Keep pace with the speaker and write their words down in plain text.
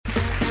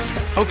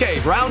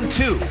Okay, round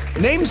two.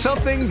 Name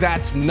something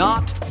that's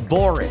not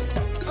boring.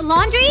 A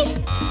laundry?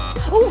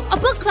 Ooh, a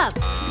book club.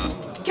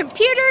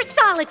 Computer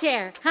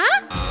solitaire,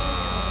 huh?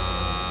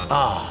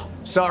 Ah, oh,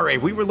 sorry,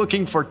 we were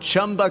looking for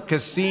Chumba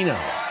Casino.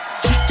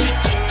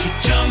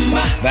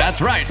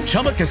 That's right,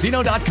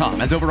 ChumbaCasino.com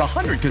has over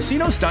 100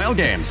 casino-style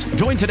games.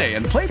 Join today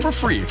and play for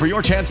free for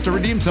your chance to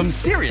redeem some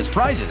serious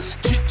prizes.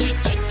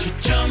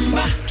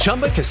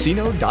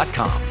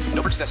 ChumbaCasino.com.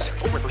 No purchase necessary.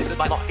 Void where prohibited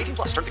by law. 18+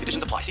 terms and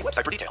conditions apply. See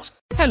website for details.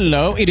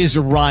 Hello, it is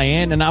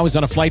Ryan, and I was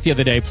on a flight the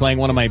other day playing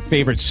one of my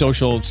favorite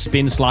social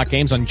spin slot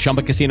games on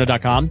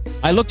ChumbaCasino.com.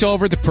 I looked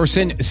over at the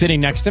person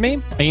sitting next to me,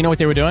 and you know what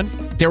they were doing?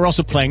 They were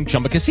also playing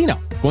Chumba Casino.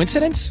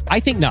 Coincidence?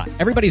 I think not.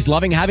 Everybody's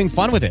loving having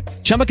fun with it.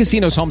 Chumba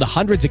Casino is home to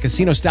hundreds of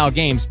casino-style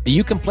games that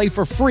you can play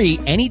for free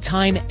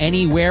anytime,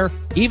 anywhere,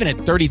 even at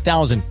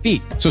 30,000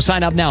 feet. So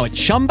sign up now at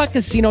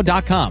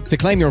ChumbaCasino.com to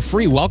claim your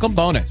free welcome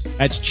bonus.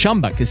 That's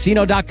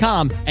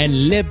ChumbaCasino.com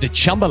and live the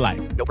Chumba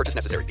life. No purchase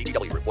necessary.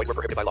 VGW. Void where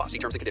prohibited by law. See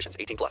terms and conditions.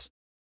 18+.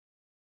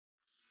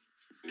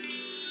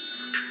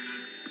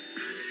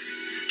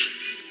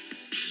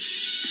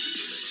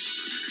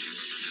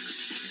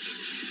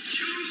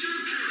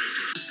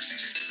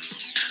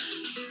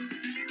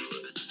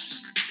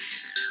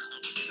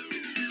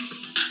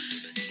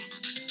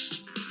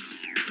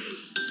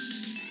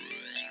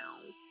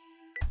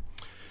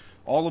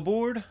 All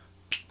aboard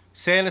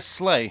Santa's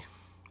Sleigh,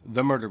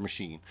 the Murder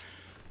Machine.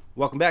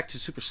 Welcome back to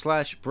Super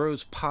Slash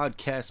Bros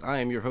Podcast. I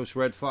am your host,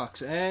 Red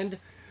Fox, and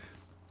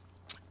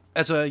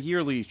as a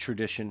yearly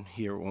tradition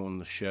here on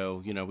the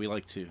show, you know, we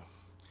like to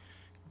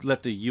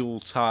let the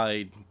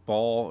Yuletide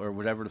ball, or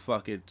whatever the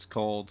fuck it's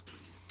called,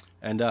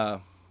 and,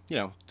 you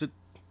know,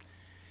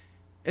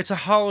 it's a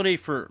holiday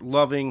for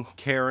loving,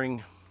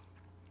 caring,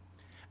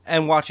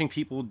 and watching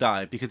people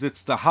die, because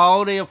it's the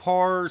holiday of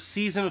horror,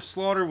 season of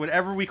slaughter,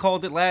 whatever we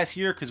called it last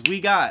year, because we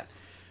got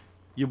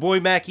your boy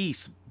Mac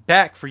East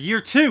back for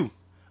year 2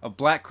 of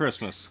Black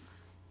Christmas.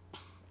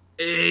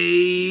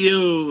 Hey,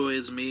 yo,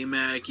 it's me,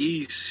 Mac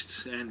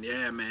East, and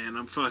yeah, man,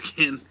 I don't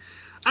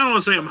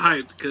want to say I'm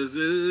hyped, because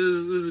this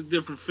is a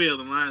different feel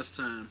than last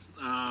time,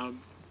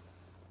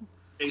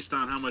 based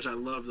on how much I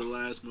love the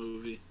last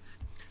movie.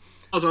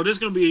 Also, this is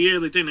going to be a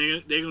yearly thing.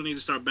 They're going to need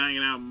to start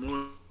banging out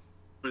more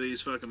for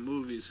these fucking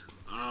movies.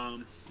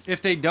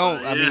 If they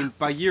don't, yeah. I mean,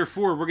 by year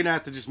 4, we're gonna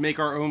have to just make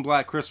our own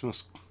Black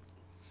Christmas.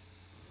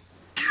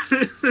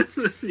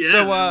 Yeah.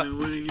 So, I mean,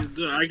 what are you gonna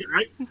do?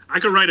 I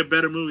could write a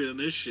better movie than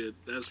this shit.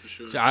 That's for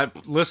sure.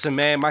 Listen,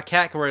 man, my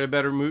cat can write a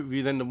better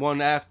movie than the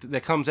one after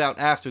that comes out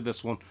after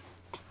this one.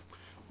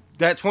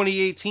 That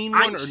 2018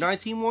 one or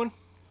 19 one,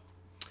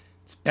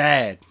 it's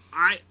bad.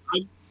 I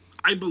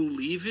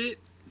believe it,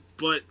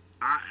 but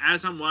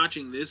as I'm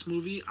watching this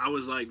movie, I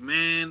was like,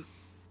 man,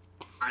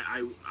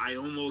 I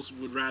almost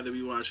would rather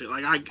be watching it.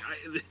 Like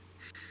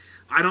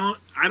I don't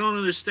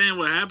understand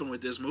what happened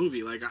with this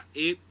movie. Like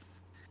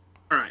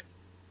all right.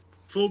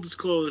 Full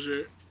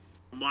disclosure,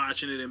 I'm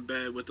watching it in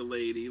bed with the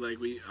lady. Like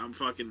I'm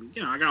fucking,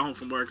 you know, I got home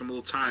from work. I'm a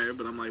little tired,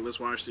 but I'm like, let's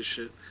watch this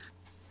shit.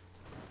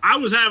 I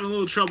was having a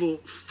little trouble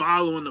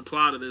following the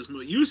plot of this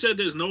movie. You said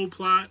there's no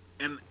plot,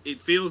 and it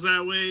feels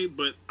that way,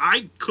 but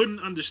I couldn't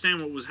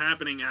understand what was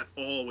happening at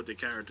all with the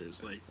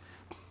characters. Like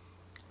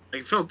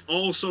it felt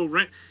all so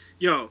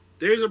Yo,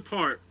 there's a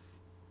part.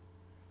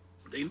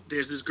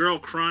 There's this girl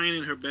crying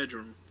in her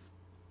bedroom,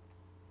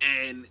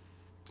 and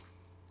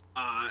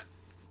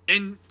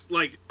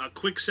like a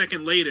quick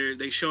second later,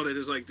 they show that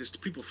there's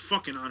people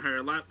fucking on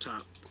her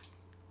laptop,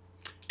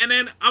 and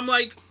then I'm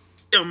like,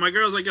 yo, my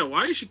girl's like, yo,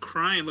 why is she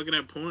crying looking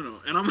at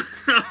porno? And I'm like,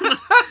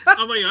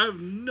 I have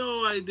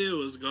no idea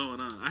what's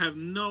going on.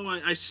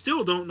 I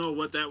still don't know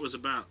what that was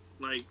about.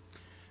 Like,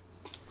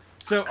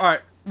 so all right,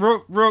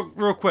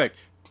 real quick,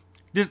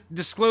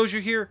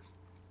 disclosure here.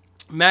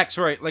 Mac's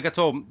right. Like I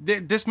told him,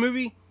 this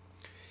movie,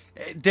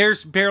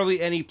 there's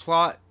barely any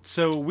plot,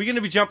 so we're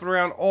gonna be jumping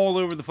around all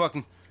over the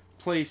fucking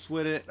place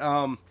with it.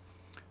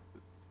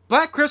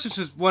 Black Christmas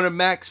is one of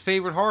Mac's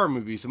favorite horror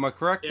movies. Am I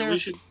correct? Yeah, there? we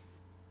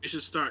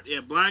should start.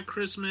 Yeah, Black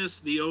Christmas,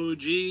 the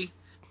OG,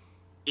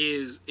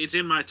 it's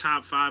in my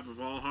top 5 of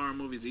all horror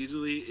movies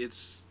easily.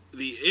 It's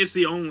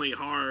the only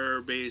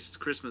horror based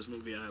Christmas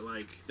movie I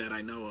like that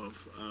I know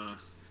of.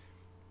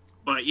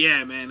 But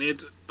yeah, man, we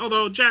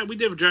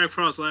did Jack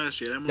Frost last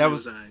year. That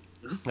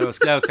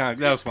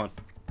was fun.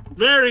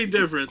 Very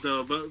different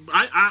though. But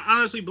I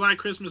honestly, Black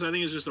Christmas, I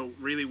think is just a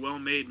really well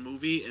made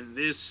movie, and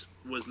this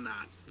was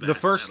not the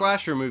first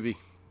slasher movie,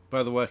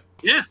 by the way.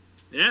 Yeah,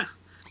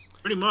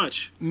 pretty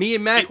much. Me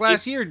and Mac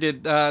last year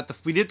did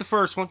we did the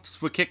first one.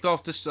 We kicked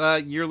off this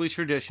yearly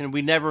tradition.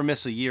 We never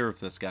miss a year of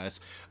this, guys.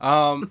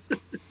 And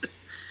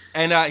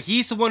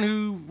he's the one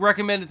who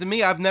recommended it to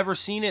me. I've never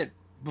seen it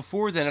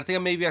before then. I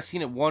think maybe I've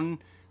seen it one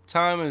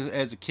time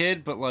as a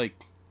kid, but like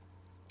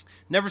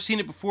never seen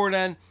it before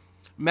then.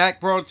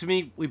 Mac brought it to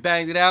me. We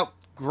banged it out.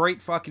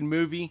 Great fucking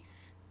movie.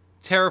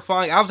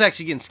 Terrifying. I was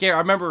actually getting scared. I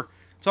remember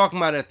talking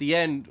about it at the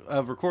end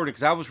of recording,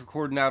 because I was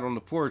recording out on the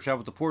porch. I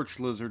was the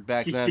porch lizard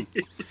back then.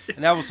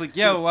 And I was like,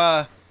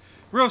 yo,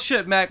 real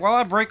shit, Mac. While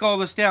I break all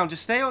this down,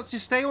 just stay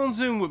on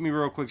Zoom with me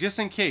real quick, just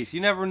in case.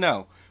 You never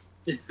know.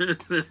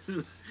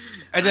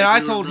 And then I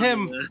told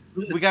him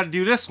we got to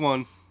do this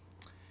one,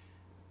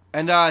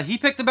 and he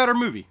picked a better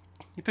movie.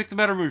 He picked a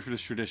better movie for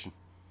this tradition.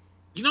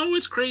 You know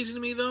what's crazy to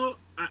me though?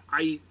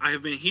 I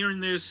have been hearing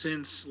this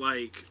since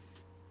like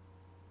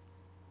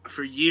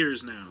for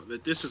years now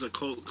that this is a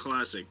cult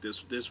classic.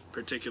 This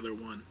particular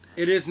one.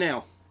 It is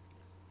now.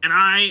 And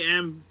I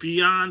am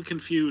beyond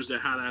confused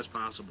at how that's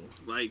possible.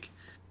 Like,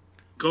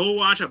 go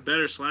watch a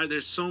better slash.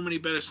 There's so many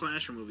better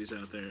slasher movies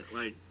out there.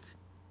 Like,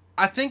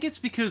 I think it's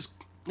because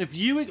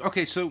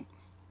so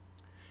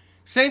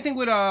same thing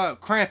with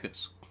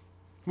Krampus,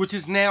 which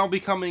is now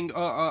becoming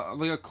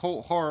like a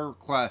cult horror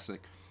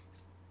classic.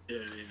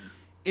 Yeah.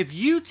 If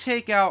you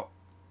take out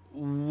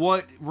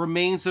what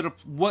remains of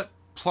what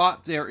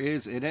plot there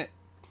is in it,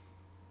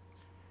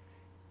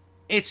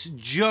 it's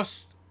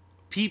just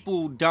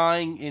people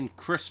dying in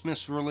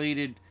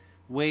Christmas-related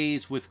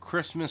ways with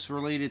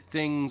Christmas-related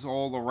things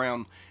all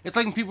around. It's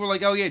like when people are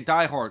like, oh yeah,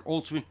 Die Hard,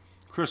 ultimate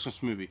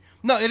Christmas movie.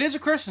 No, it is a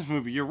Christmas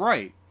movie, you're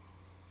right.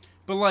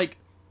 But like,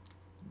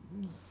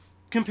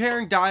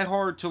 comparing Die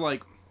Hard to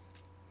like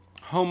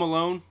Home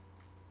Alone,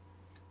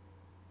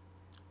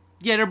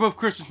 yeah, they're both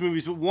Christmas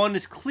movies, but one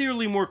is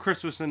clearly more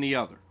Christmas than the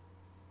other.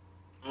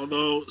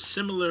 Although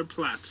similar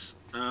plots.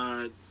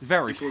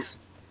 Very.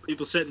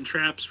 People setting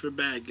traps for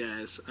bad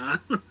guys.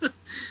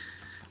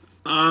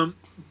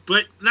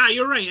 But nah,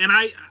 you're right. And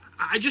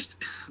I just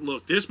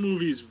look. This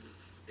movie's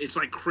it's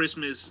like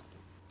Christmas.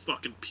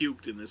 Fucking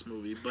puked in this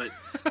movie, but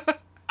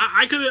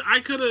I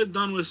could have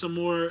done with some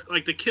more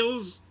like the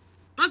kills.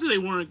 Not that they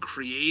weren't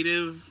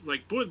creative.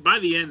 Like by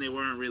the end, they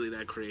weren't really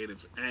that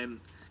creative, and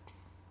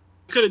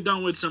could have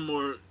done with some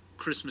more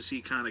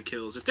Christmassy kind of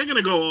kills. If they're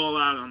gonna go all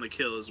out on the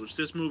kills, which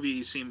this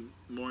movie seemed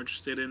more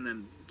interested in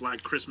than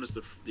Black Christmas,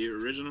 the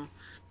original,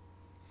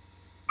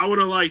 I would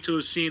have liked to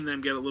have seen them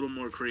get a little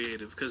more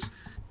creative because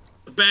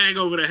the bag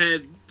over the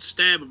head,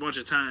 stab a bunch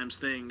of times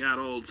thing got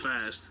old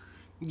fast.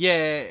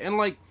 Yeah, and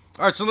like,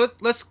 all right, so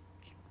let's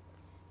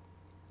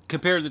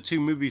compare the two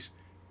movies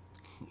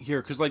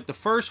here because like the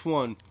first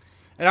one,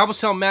 and I was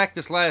telling Mac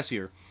this last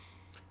year,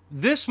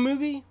 this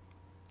movie,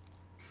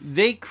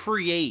 they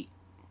create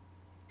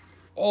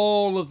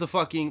all of the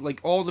fucking, like,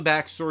 all the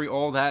backstory,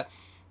 all that.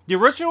 The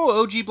original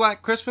OG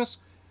Black Christmas,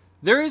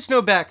 there is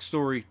no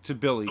backstory to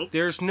Billy. Nope.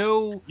 There's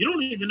no... You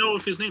don't even know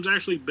if his name's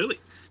actually Billy.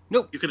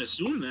 Nope. You can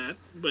assume that,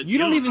 but... You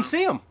don't even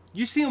see him.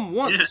 You see him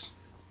once.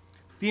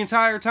 The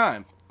entire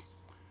time.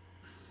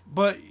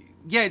 But,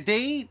 yeah,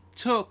 they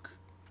took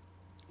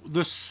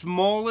the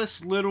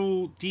smallest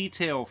little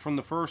detail from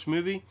the first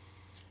movie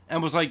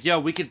and was like, yo,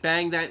 we could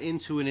bang that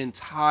into an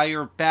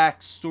entire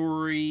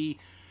backstory,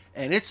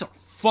 and it's some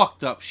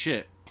fucked up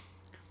shit.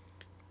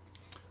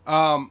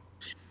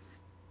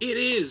 It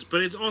is,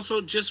 but it also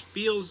just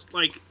feels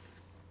like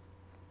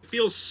it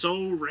feels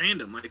so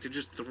random. Like they're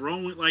just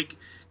throwing like,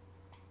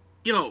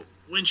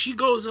 when she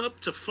goes up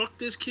to fuck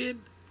this kid,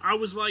 I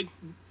was like,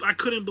 I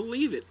couldn't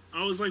believe it.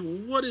 I was like,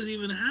 what is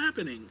even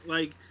happening?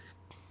 Like,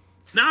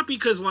 not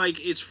because like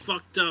it's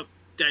fucked up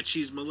that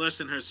she's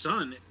molesting her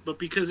son, but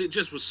because it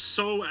just was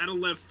so out of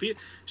left field.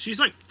 She's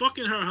like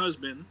fucking her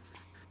husband,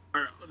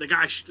 or the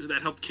guy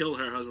that helped kill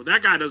her husband.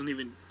 That guy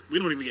we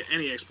don't even get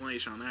any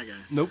explanation on that guy.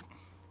 Nope.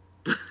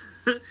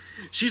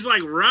 She's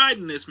like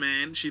riding this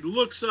man. She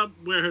looks up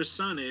where her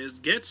son is,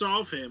 gets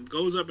off him,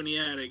 goes up in the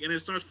attic, and then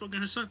starts fucking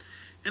her son.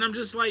 And I'm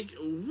just like,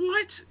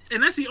 what?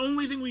 And that's the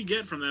only thing we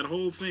get from that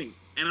whole thing.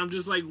 And I'm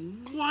just like,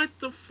 what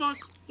the fuck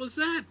was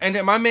that?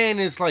 And my man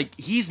is like,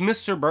 he's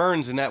Mr.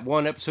 Burns in that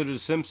one episode of The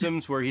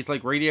Simpsons where he's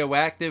like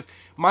radioactive.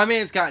 My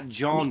man's got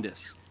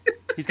jaundice.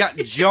 He's got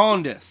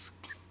jaundice.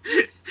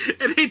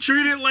 And they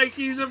treat it like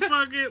he's a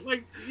fucking,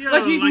 like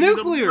he's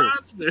nuclear.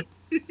 He's a monster.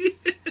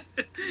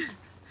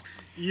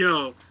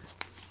 Yo,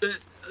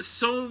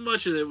 so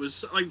much of it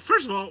was like,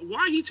 first of all,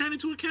 why he turned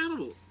into a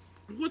cannibal?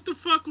 What the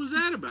fuck was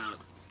that about?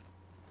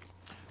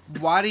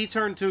 Why did he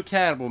turn into a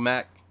cannibal,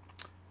 Mac?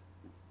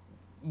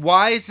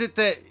 Why is it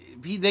that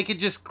they could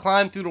just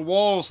climb through the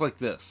walls like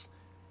this?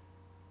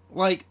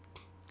 Like,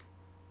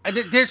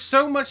 there's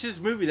so much of this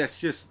movie that's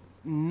just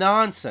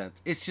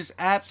nonsense. It's just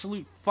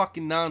absolute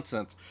fucking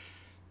nonsense.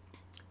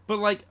 But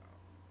like,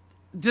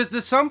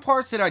 there's some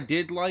parts that I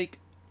did like.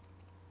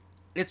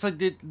 It's like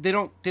they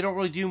don't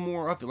really do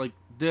more of it. Like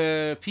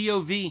the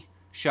POV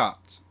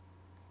shots.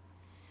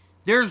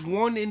 There's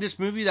one in this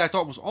movie that I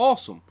thought was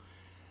awesome.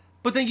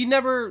 But then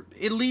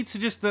it leads to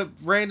just the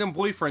random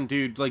boyfriend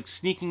dude like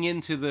sneaking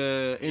into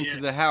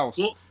the house.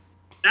 Well,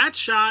 that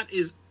shot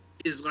is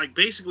like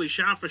basically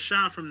shot for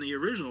shot from the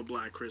original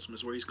Black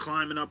Christmas where he's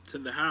climbing up to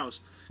the house.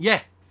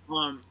 Yeah.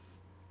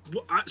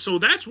 So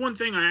that's one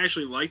thing I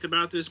actually liked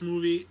about this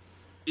movie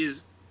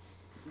is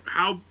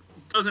how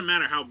doesn't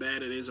matter how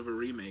bad it is of a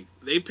remake.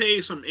 They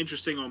pay some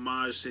interesting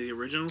homage to the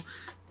original.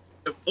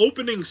 The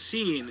opening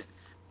scene,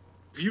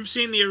 if you've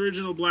seen the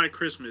original Black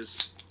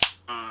Christmas,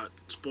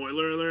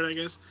 spoiler alert, I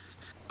guess.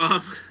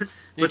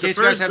 In case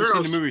you guys haven't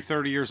seen the movie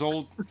 30 years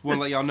old, we'll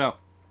let y'all know.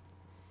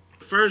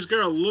 The first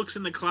girl looks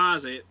in the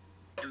closet,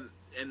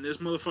 and this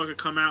motherfucker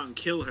come out and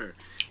kill her.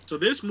 So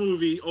this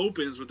movie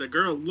opens with the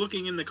girl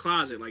looking in the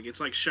closet, like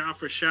it's like shot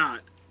for shot,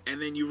 and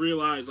then you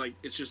realize like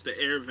it's just the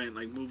air vent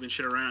like moving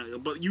shit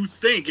around. But you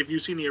think if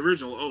you've seen the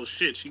original, oh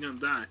shit, she gonna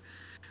die.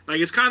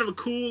 Like it's kind of a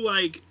cool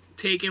like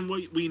taking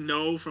what we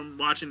know from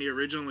watching the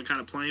original and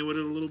kind of playing with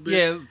it a little bit.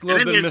 Yeah, a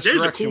little bit of misdirection.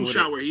 There's a cool with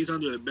shot it. where he's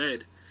under the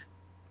bed,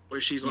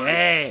 where she's like,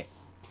 Yeah.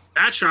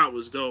 That shot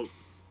was dope.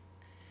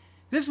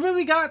 This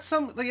movie got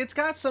some, like, it's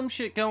got some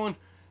shit going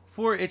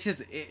for it. It's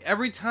just,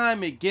 every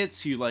time it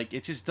gets you, like,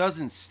 it just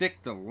doesn't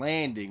stick the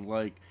landing.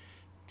 Like,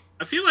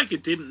 I feel like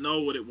it didn't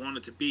know what it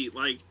wanted to be.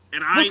 Like,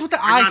 and what's with the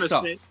eye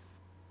stuff?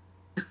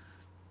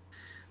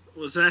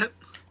 Was that?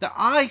 The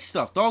eye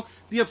stuff, dog.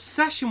 The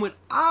obsession with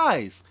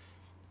eyes.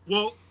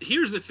 Well,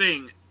 here's the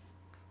thing.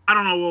 I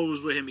don't know what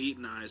was with him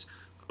eating eyes,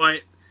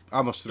 but I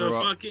almost threw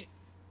up.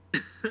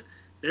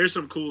 There's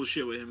some cool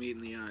shit with him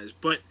eating the eyes,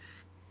 but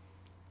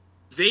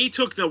they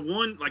took the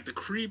one, like the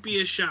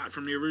creepiest shot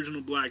from the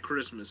original Black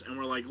Christmas, and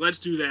were like, let's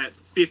do that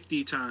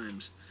 50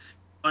 times.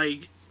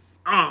 Like,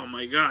 oh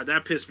my god,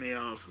 that pissed me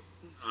off.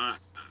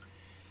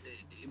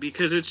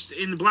 Because it's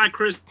in Black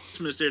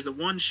Christmas, there's the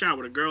one shot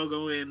where the girl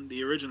go in,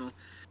 the original,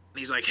 and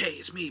he's like, hey,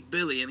 it's me,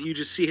 Billy, and you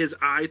just see his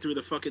eye through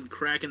the fucking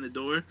crack in the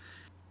door.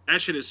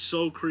 That shit is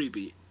so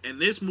creepy.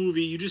 And this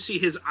movie, you just see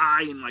his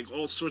eye in like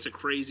all sorts of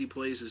crazy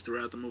places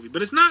throughout the movie.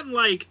 But it's not in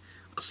like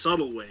a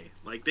subtle way.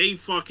 Like they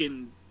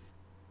fucking...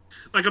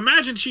 Like,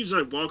 imagine she's,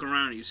 like, walking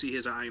around and you see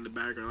his eye in the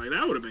background. Like,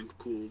 that would have been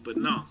cool. But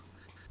no.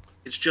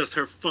 It's just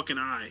her fucking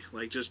eye.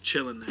 Like, just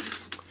chilling there.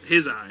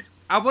 His eye.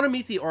 I want to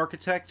meet the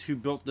architect who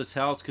built this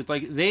house. Because,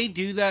 like, they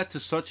do that to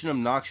such an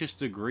obnoxious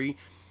degree.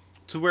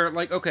 To where,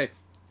 like, okay.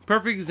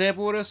 Perfect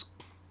example of this.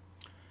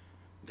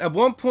 At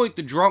one point,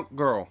 the drunk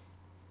girl.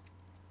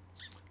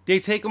 They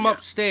take him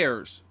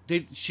upstairs.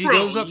 She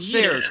goes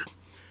upstairs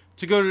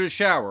to go to the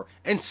shower.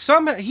 And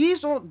somehow,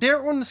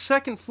 they're on the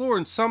second floor.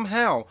 And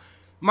somehow...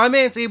 my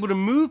man's able to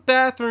move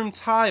bathroom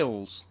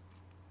tiles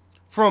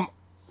from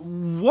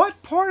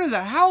what part of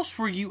the house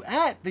were you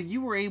at that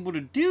you were able to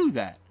do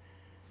that?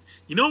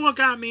 You know what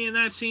got me in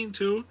that scene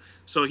too?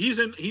 So he's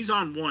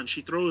on one.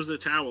 She throws the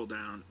towel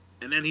down,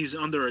 and then he's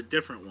under a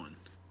different one.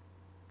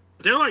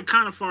 They're like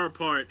kind of far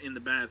apart in the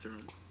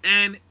bathroom,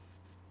 and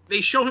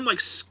they show him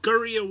like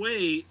scurry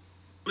away,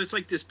 but it's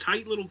like this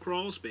tight little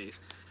crawl space.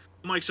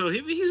 I'm like, so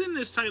if he's in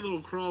this tight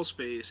little crawl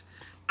space,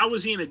 how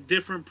was he in a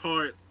different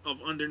part of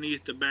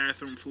underneath the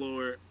bathroom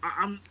floor?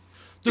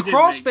 The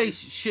crawl space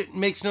shit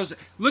makes no sense.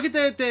 Look at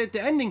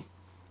the ending.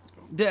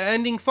 The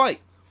ending fight.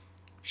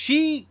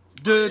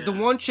 The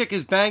one chick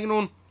is banging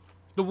on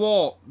the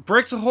wall,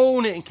 breaks a hole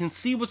in it and can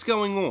see what's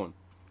going on.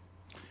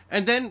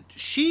 And then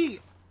she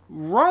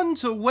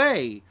runs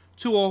away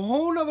to a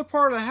whole other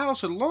part of the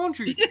house, a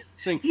laundry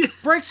thing,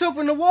 breaks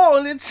open the wall,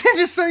 and it's in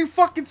the same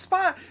fucking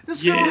spot.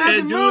 This girl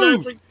hasn't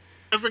moved.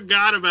 I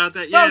forgot about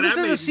that. Yeah, no, this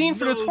is a scene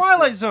for the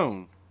Twilight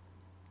Zone.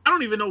 I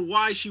don't even know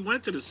why she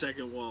went to the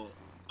second wall.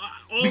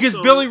 Because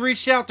Billy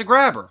reached out to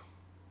grab her.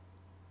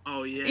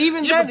 Oh, yeah.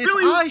 Even then, it's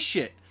eye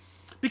shit.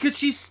 Because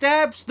she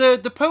stabs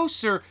the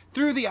poster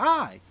through the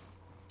eye.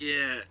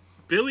 Yeah.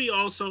 Billy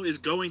also is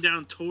going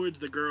down towards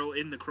the girl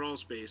in the crawl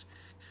space.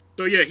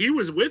 So, yeah, he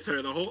was with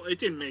her the whole... It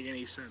didn't make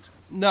any sense.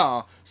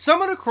 Nah.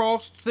 Some of the crawl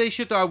space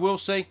shit, though, I will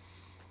say,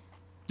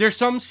 there's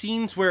some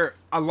scenes where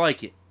I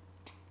like it.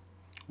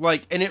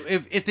 Like, and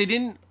if they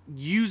didn't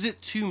use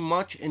it too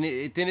much, and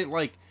it didn't,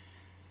 like...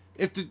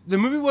 If the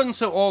movie wasn't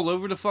so all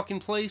over the fucking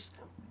place,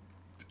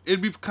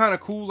 it'd be kind of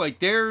cool. Like,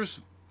 there's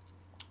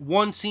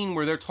one scene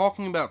where they're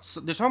talking about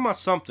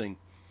something,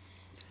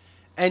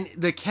 and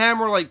the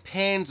camera, like,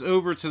 pans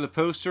over to the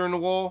poster on the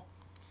wall,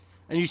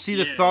 and you see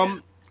the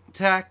thumb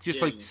tack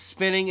just, like,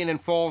 spinning and then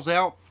falls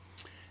out.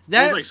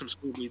 That was like some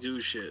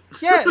Scooby-Doo shit.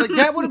 Yeah, like,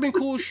 that would have been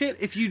cool shit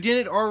if you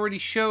didn't already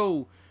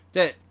show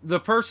that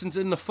the person's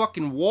in the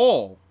fucking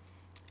wall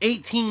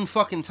 18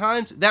 fucking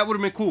times. That would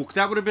have been cool, because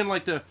that would have been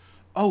like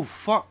oh,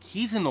 fuck,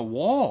 he's in the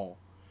wall.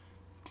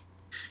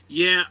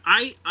 Yeah,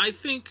 I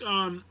think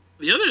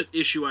the other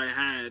issue I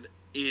had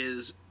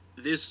is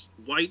this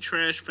white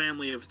trash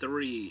family of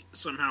 3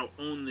 somehow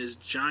own this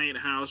giant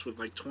house with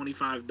like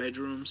 25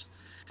 bedrooms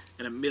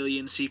and 1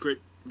 million secret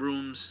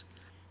rooms.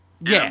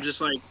 And yeah. I'm just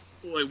like,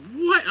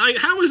 what? Like,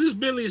 how is this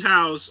Billy's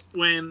house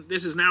when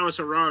this is now a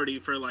sorority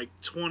for like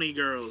 20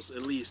 girls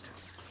at least?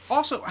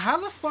 Also, how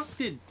the fuck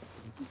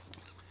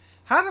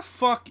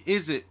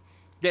is it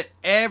that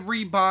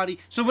everybody...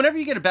 So whenever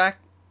you get a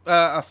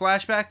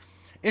flashback,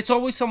 it's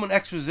always someone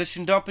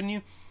exposition dumping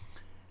you.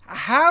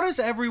 How does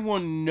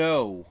everyone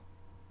know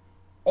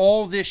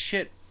all this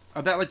shit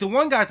about... Like, the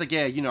one guy's like,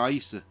 yeah, you know, I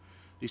used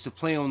to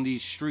play on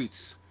these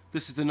streets.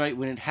 This is the night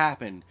when it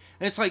happened.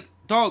 And it's like,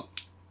 dog,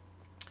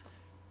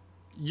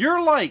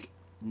 you're like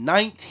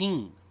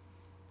 19.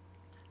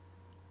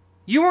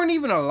 You weren't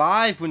even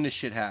alive when this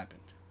shit happened.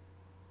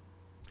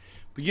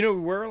 But you know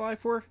what we're alive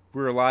for?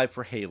 We're alive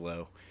for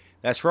Halo.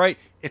 That's right.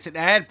 It's an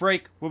ad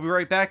break. We'll be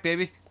right back,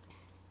 baby.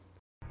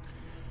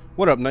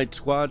 What up, Night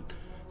Squad?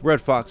 Red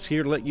Fox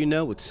here to let you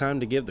know it's time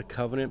to give the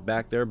Covenant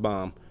back their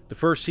bomb. The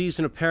first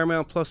season of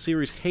Paramount Plus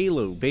series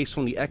Halo, based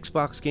on the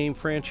Xbox game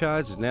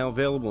franchise, is now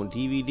available on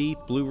DVD,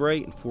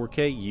 Blu-ray, and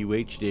 4K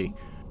UHD.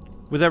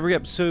 With every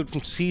episode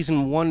from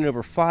Season 1 and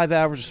over 5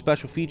 hours of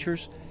special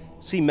features,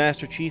 see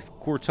Master Chief,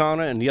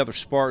 Cortana, and the other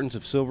Spartans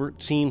of Silver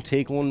Team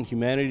take on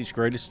humanity's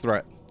greatest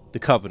threat, the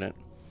Covenant.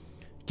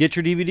 Get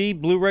your DVD,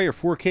 Blu-ray, or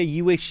 4K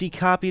UHD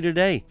copy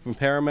today from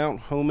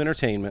Paramount Home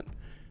Entertainment.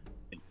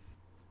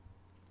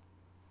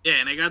 Yeah,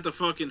 and I got the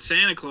fucking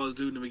Santa Claus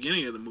dude in the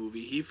beginning of the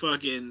movie. He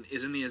fucking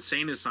is in the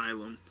insane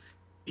asylum.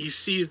 He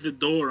sees the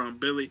door on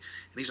Billy,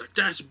 and he's like,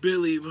 "That's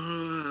Billy."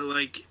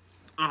 Like,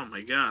 oh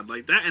my god,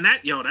 like that, and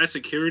that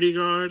security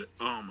guard.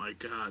 Oh my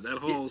god, that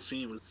whole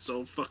scene was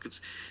so fucking.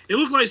 It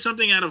looked like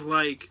something out of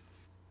like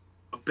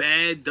a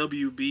bad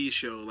WB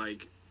show.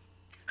 Like,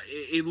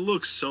 it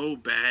looks so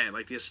bad.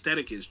 Like the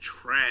aesthetic is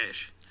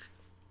trash.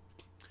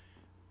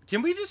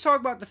 Can we just talk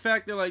about the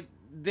fact that like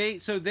they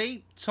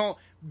saw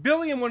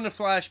Billy in one of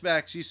the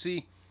flashbacks? You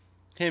see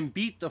him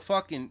beat the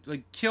fucking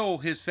kill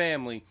his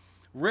family,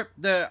 rip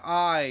the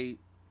eye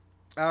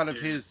out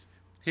of his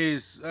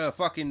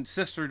fucking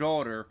sister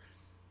daughter,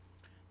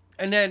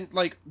 and then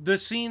like the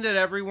scene that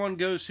everyone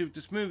goes to with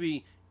this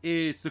movie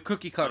is the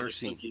cookie cutter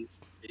scene. Cookies.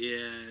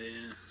 Yeah.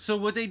 So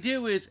what they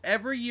do is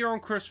every year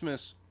on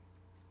Christmas,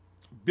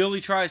 Billy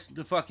tries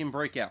to fucking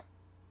break out.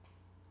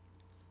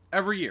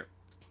 Every year.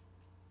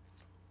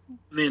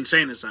 The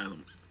insane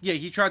asylum. Yeah,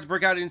 he tried to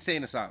break out of the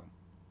insane asylum.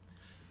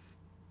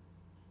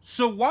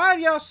 So why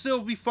do y'all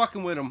still be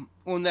fucking with him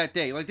on that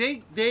day? Like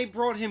they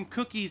brought him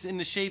cookies in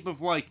the shape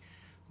of like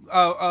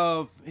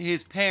of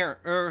his parent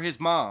or his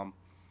mom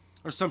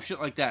or some shit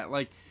like that,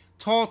 like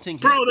taunting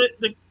him. Bro,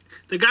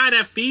 the guy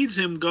that feeds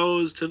him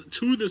goes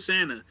to the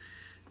Santa.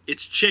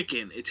 It's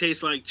chicken. It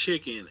tastes like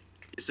chicken.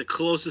 It's the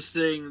closest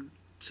thing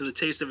to the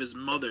taste of his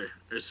mother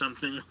or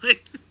something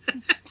like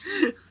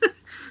that.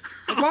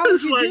 Why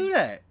would you do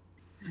that?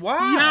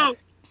 Why? Yo,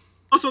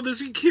 also, the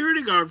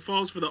security guard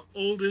falls for the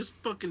oldest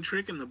fucking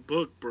trick in the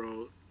book,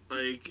 bro.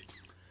 Like,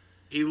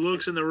 he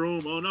looks in the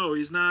room. Oh, no,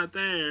 he's not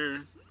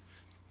there.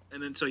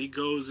 And then so he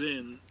goes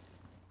in.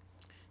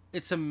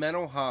 It's a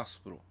mental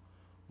hospital.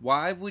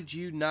 Why would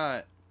you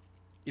not,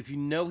 if you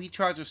know he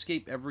tries to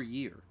escape every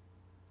year?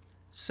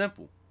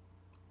 Simple.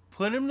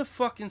 Put him to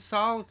fucking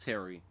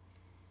solitary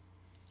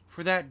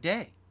for that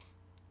day.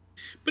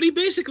 But he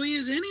basically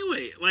is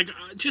anyway. Like,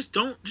 just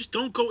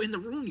don't go in the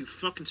room, you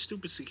fucking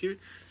stupid security.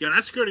 Yo,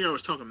 that security guard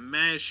was talking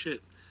mad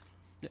shit.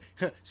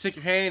 Stick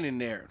your hand in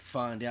there and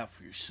find out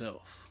for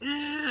yourself.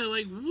 Yeah,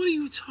 like, what are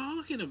you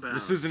talking about?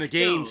 This isn't a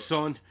game,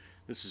 son.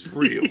 This is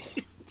real.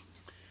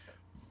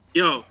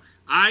 Yo,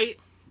 I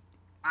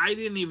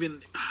didn't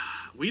even...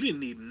 We didn't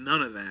need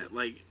none of that.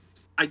 Like,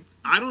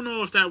 I don't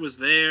know if that was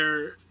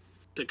there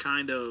to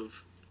kind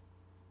of...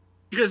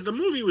 Because the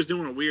movie was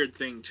doing a weird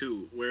thing,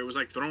 too, where it was,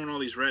 like, throwing all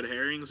these red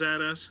herrings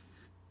at us.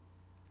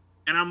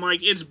 And I'm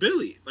like, it's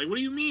Billy. Like, what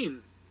do you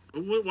mean?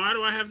 Why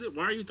do I have to...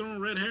 Why are you throwing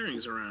red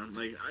herrings around?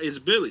 Like, it's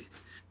Billy.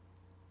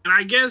 And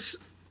I guess,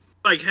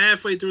 like,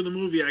 halfway through the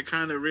movie, I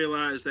kind of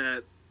realized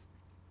that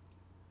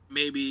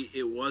maybe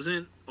it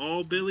wasn't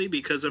all Billy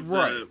because of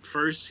the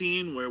first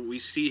scene where we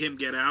see him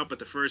get out, but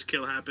the first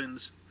kill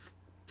happens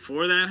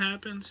before that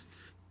happens.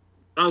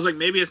 I was like,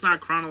 maybe it's not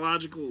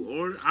chronological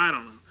order. I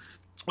don't know.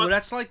 Well,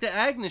 that's like the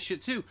Agnes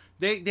shit too.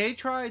 They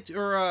tried,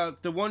 or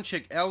the one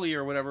chick Ellie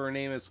or whatever her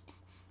name is.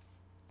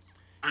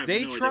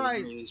 They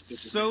tried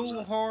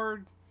so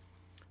hard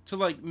to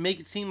like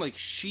make it seem like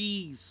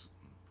she's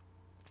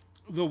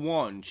the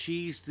one.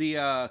 She's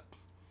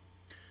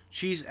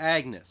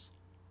Agnes.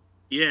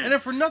 Yeah. And then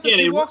for nothing,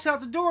 she walks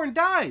out the door and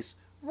dies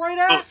right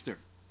after.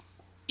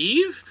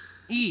 Eve.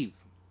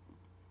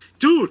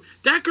 Dude,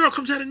 that girl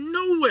comes out of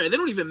nowhere. They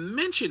don't even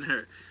mention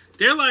her.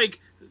 They're like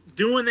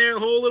doing their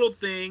whole little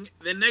thing.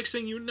 The next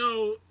thing you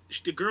know,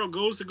 the girl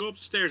goes to go up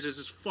the stairs. There's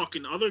this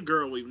fucking other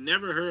girl we've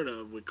never heard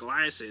of with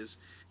glasses.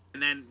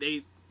 And then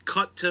they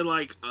cut to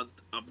like a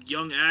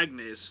young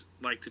Agnes,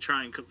 like to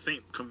try and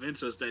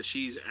convince us that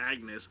she's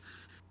Agnes.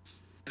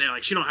 And they're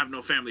like, she don't have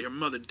no family. Her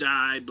mother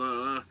died,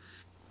 blah.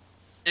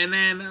 And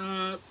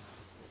then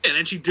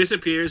she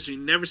disappears. You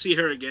never see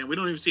her again. We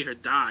don't even see her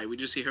die. We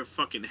just see her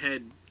fucking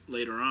head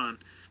later on.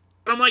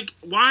 But I'm like,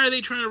 why are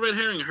they trying to red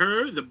herring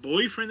her? The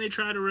boyfriend they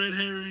try to red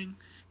herring?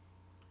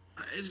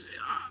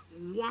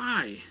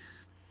 Why?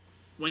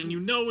 When you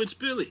know it's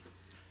Billy.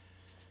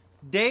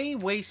 They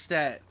waste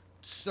that.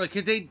 Like,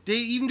 they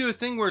even do a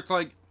thing where it's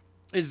like,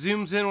 it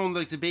zooms in on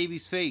like the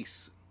baby's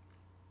face.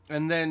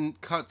 And then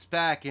cuts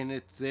back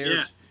and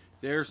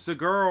there's the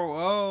girl.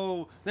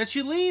 Oh, then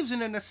she leaves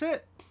and then that's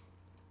it.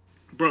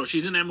 Bro,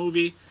 she's in that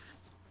movie.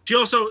 She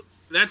also...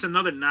 That's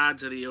another nod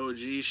to the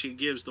OG. She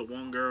gives the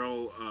one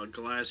girl a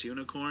glass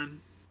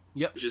unicorn.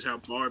 Yep. Which is how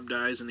Barb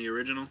dies in the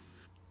original.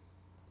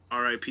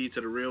 R.I.P.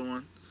 to the real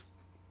one.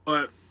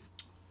 But,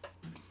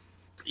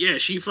 yeah,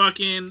 she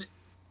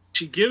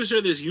gives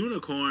her this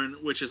unicorn,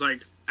 which is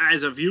like,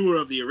 as a viewer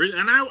of the original...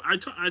 And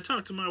I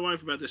talked to my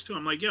wife about this, too.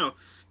 I'm like, yo,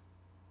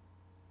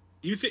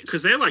 You think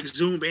because they like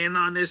zoom in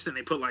on this and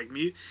they put like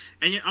mute,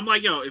 and I'm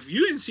like, yo, if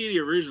you didn't see the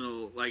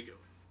original, like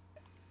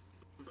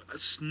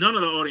none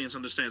of the audience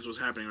understands what's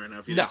happening right now.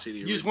 If you didn't see the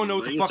original, you just want to know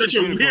what the like, fuck it's this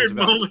such a unicorn's weird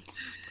about. moment.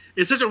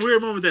 It's such a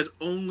weird moment that's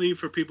only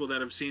for people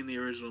that have seen the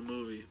original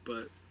movie.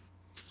 But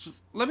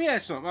Let me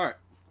ask you something. All right,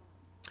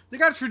 they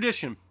got a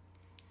tradition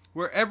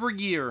where every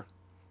year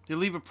they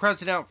leave a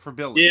present out for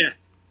Billy.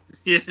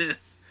 yeah.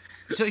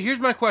 So here's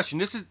my question.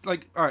 This is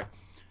like, all right,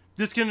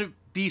 this is gonna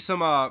be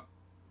some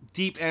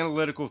deep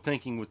analytical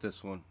thinking with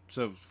this one.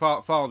 So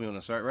follow me on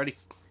this. All right, ready?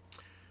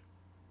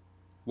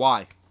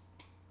 Why?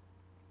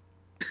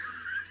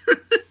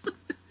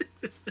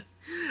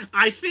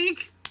 I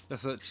think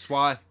That's just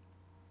why.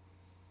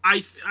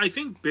 I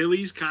think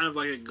Billy's kind of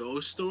like a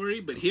ghost story,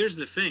 but here's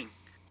the thing.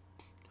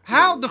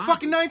 How Yeah, the why?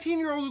 fucking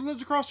 19-year-old who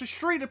lives across the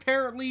street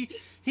apparently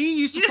he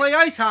used to play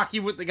ice hockey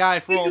with the guy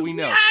for all we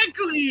know.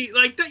 Exactly.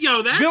 Like that,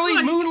 yo, that's Billy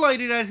like,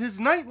 moonlighted at his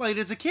nightlight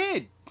as a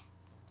kid.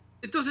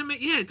 it doesn't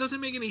make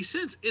any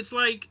sense. It's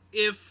like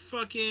if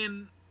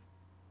fucking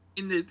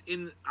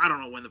in I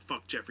don't know when the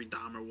fuck Jeffrey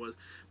Dahmer was,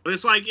 but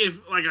it's like if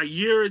like a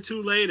year or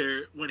two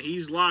later when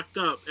he's locked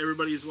up,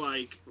 everybody's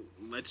like,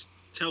 let's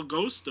tell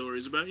ghost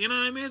stories about, you know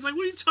what I mean? It's like,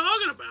 what are you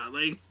talking about?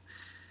 Like,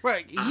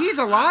 Right, he's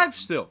alive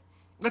still.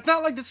 It's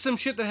not like this some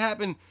shit that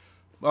happened.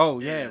 Oh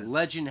yeah, Yeah.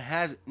 legend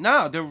has it.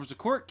 No, there was a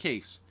court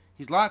case.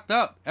 He's locked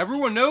up.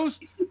 Everyone knows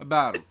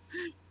about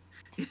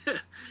him.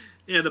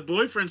 yeah, the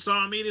boyfriend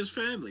saw him eat his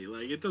family.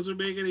 Like, it doesn't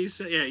make any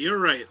sense. Yeah, you're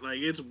right. Like,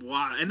 it's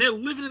wild. And they're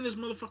living in this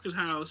motherfucker's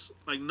house.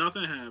 Like,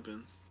 nothing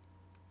happened.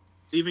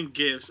 Even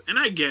gifts. And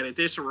I get it.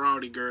 They're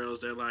sorority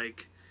girls. They're,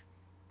 like,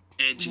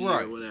 edgy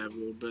Right. or whatever.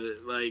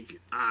 But, like,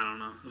 I don't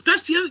know. If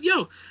that's the other...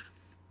 Yo,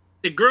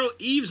 the girl,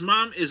 Eve's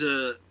mom, is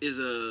a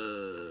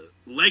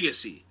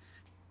legacy.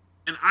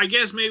 And I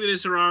guess maybe the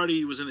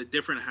sorority was in a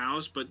different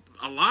house, but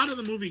a lot of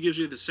the movie gives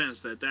you the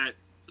sense that that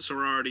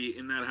sorority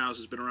in that house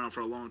has been around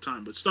for a long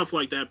time. But stuff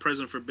like that,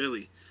 present for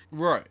Billy.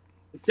 Right.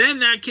 Then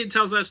that kid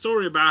tells that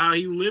story about how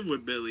he lived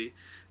with Billy.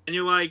 And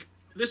you're like,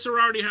 this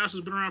sorority house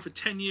has been around for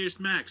 10 years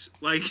max.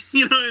 Like,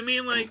 you know what I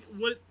mean? Like,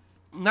 what?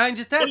 Not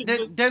just What that.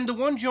 is Then the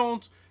one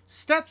Jones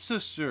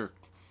stepsister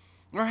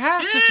or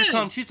half sister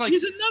comes. She's like,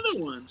 she's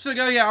another one. she's like,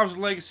 oh yeah, I was a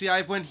legacy.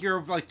 I went here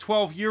like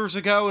 12 years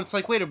ago. And it's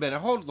like, wait a minute,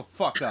 hold the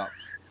fuck up.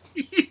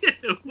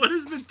 Yeah, what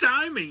is the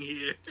timing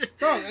here?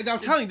 Bro, I'm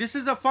telling you, this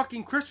is a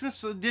fucking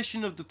Christmas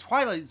edition of the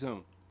Twilight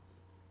Zone.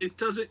 It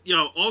doesn't.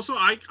 Yo, also,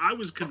 I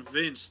was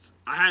convinced.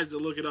 I had to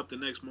look it up the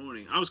next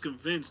morning. I was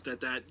convinced that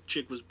that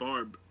chick was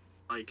Barb.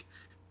 Like,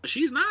 but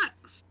she's not.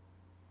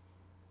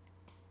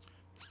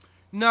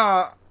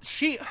 Nah,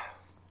 she.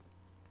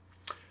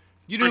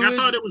 You know, Like, who I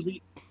thought is-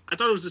 it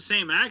was the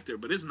same actor,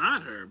 but it's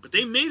not her. But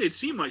they made it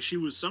seem like she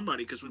was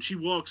somebody because when she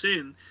walks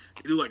in,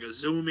 they do like a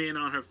zoom in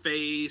on her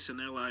face, and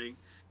they're like,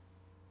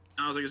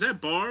 and I was like, is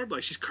that Barb?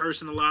 Like, she's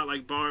cursing a lot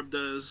like Barb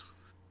does.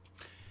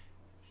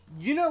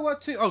 You know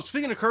what, too? Oh,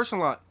 speaking of cursing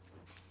a lot.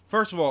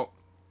 First of all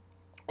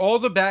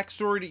the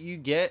backstory that you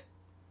get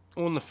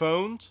on the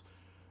phones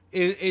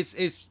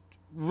is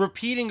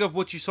repeating of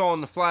what you saw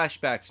in the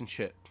flashbacks and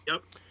shit.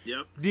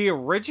 Yep. The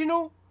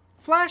original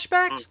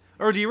flashbacks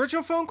or the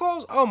original phone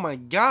calls? Oh my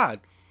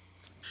god.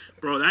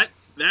 Bro, that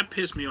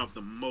pissed me off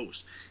the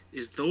most.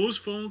 Is those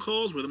phone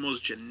calls were the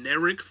most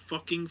generic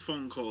fucking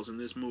phone calls in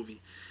this movie.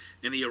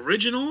 And the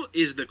original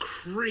is the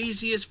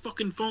craziest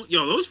fucking phone.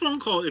 Yo, those phone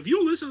calls, if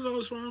you listen to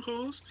those phone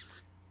calls,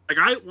 like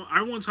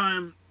I one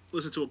time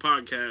listened to a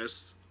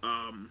podcast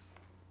on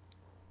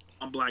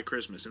Black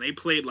Christmas, and they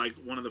played like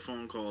one of the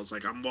phone calls.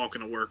 Like, I'm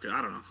walking to work.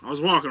 I don't know. I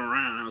was walking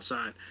around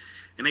outside,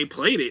 and they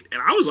played it, and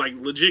I was like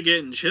legit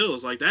getting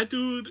chills. Like, that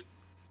dude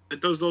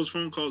that does those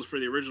phone calls for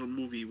the original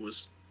movie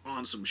was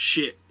on some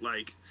shit.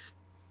 Like,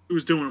 he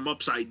was doing them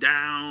upside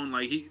down,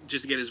 like he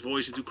just to get his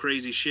voice to do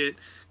crazy shit.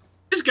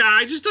 This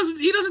guy just doesn't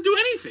do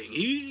anything.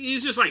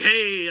 He's just like,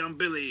 hey, I'm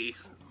Billy.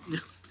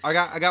 I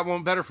got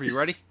one better for you.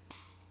 Ready?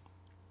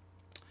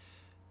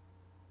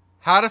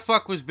 How the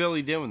fuck was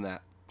Billy doing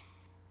that?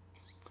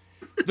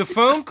 The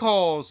phone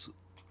calls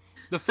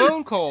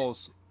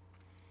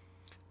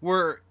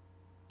were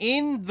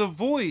in the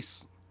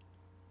voice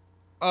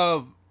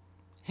of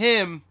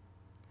him,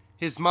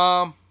 his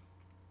mom,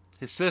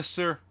 his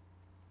sister,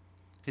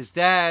 his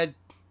dad,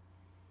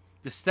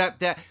 the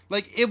stepdad.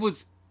 Like, it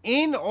was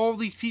in all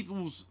these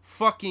people's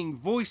fucking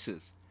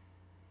voices.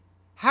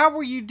 How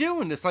were you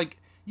doing this? Like,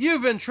 you're a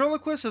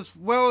ventriloquist as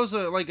well as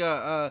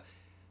a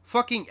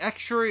fucking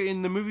extra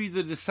in the movie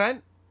The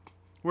Descent,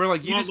 where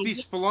like you Well, just be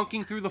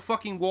spelunking through the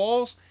fucking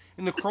walls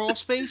in the crawl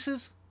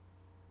spaces.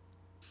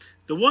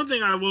 The one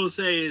thing I will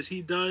say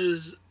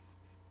is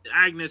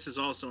Agnes is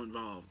also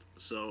involved.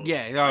 So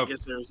Yeah, I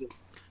guess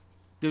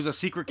there's a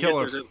secret I guess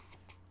killer.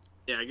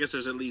 I guess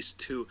there's at least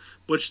two,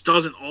 which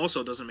doesn't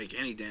make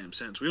any damn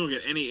sense. We don't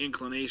get any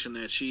inclination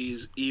that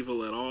she's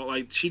evil at all.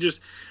 Like, here's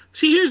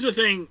the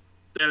thing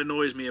that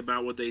annoys me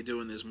about what they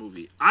do in this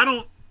movie.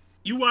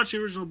 You watch the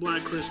original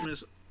Black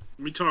Christmas,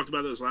 we talked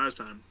about this last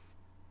time.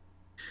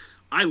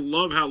 I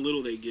love how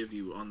little they give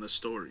you on the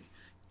story.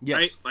 Yes.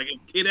 Right? Like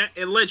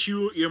it lets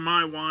your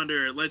mind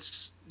wander. It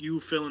lets you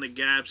fill in the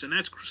gaps, and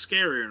that's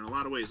scarier in a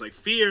lot of ways. Like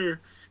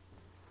fear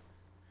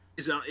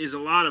is a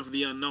lot of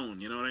the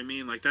unknown. You know what I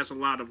mean? Like that's a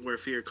lot of where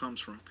fear comes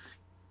from.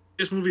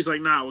 This movie's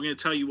like, nah, we're gonna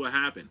tell you what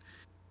happened,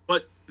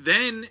 but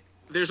then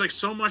there's like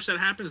so much that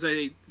happens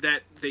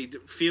that they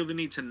feel the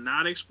need to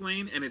not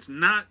explain, and it's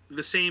not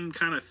the same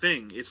kind of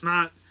thing. It's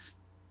not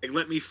like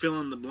let me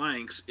fill in the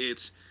blanks.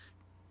 It's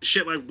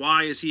shit like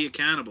why is he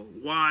accountable?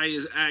 Why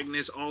is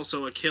Agnes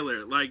also a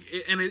killer? Like,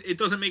 it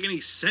doesn't make any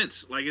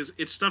sense. Like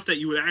it's stuff that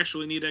you would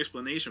actually need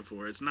explanation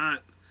for. It's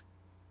not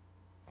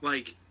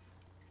like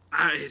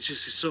it's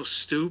just so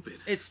stupid.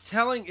 It's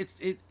telling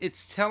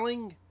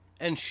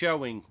and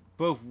showing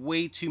both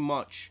way too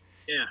much.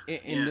 Yeah,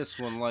 in this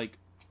one, like.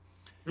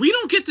 We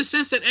don't get the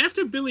sense that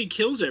after Billy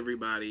kills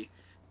everybody,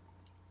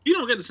 you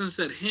don't get the sense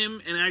that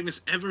him and Agnes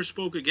ever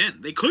spoke again.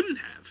 They couldn't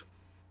have.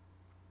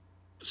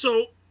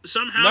 So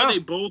somehow they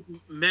both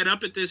met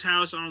up at this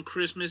house on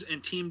Christmas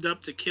and teamed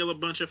up to kill a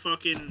bunch of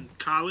fucking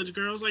college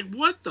girls. Like,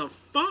 what the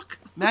fuck?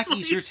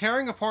 Mackies, you're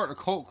tearing apart a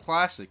cult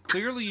classic.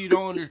 Clearly you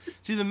don't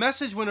see, the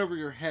message went over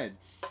your head.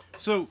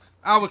 So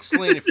I'll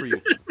explain it for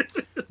you.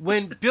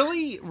 When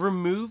Billy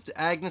removed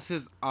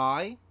Agnes's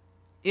eye,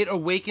 it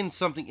awakened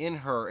something in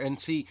her, and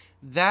see,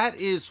 that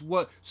is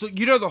what... So,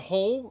 you know the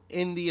hole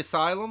in the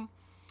asylum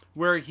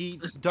where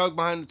he dug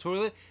behind the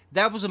toilet?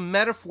 That was a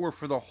metaphor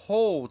for the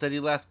hole that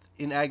he left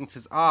in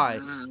Agnes's eye,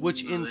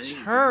 which in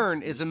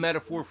turn is a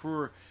metaphor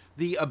for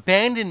the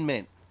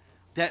abandonment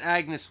that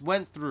Agnes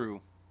went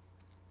through.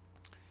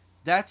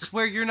 That's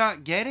where you're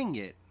not getting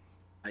it.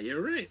 You're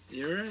right.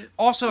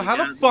 Also, how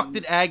the fuck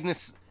did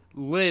Agnes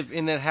live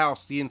in that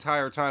house the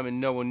entire time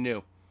and no one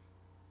knew?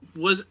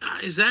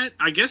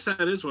 I guess that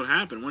is what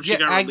happened once she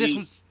got Agnes released.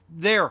 was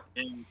there.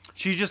 And,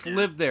 she just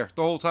lived there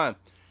the whole time,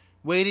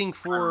 waiting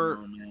for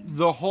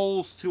the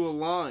holes to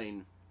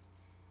align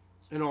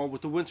and all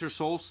with the winter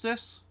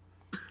solstice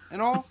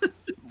and all.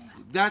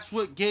 That's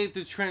what gave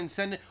the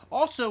transcendent.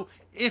 Also,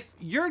 if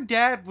your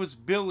dad was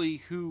Billy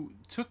who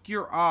took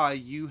your eye,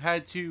 you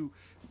had to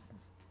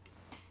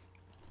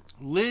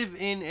live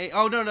in a...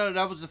 Oh, no,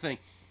 that was the thing.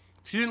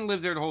 She didn't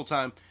live there the whole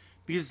time,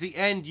 because at the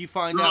end you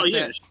find out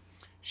that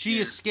she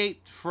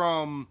escaped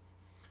from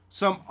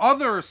some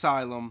other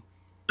asylum.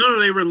 No,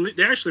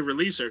 they actually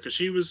released her because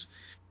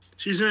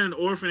she's in an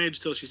orphanage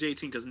till she's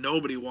 18 because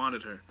nobody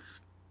wanted her.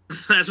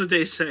 That's what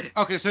they say.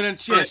 Okay, so then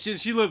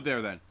she lived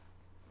there then.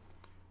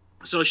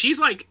 So she's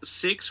like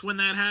 6 when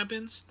that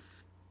happens.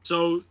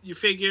 So you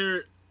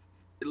figure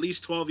at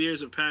least 12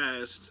 years have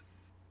passed,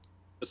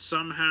 but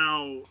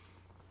somehow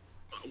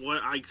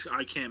I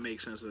can't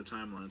make sense of the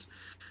timelines.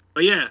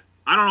 But yeah,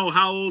 I don't know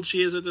how old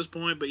she is at this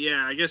point, but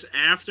yeah, I guess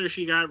after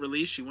she got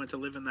released, she went to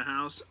live in the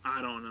house.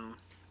 I don't know.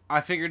 I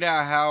figured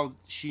out how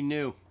she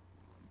knew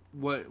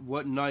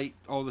what night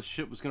all the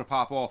shit was going to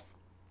pop off.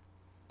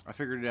 I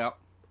figured it out.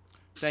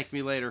 Thank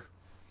me later.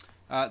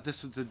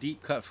 This is a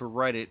deep cut for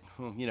Reddit.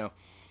 Well, you know.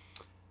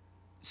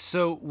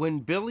 So when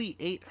Billy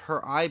ate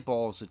her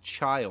eyeball as a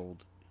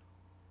child,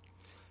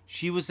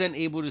 she was then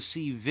able to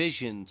see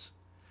visions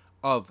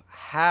of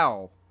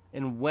how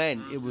and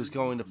when it was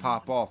going to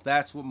pop off.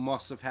 That's what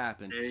must have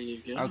happened. There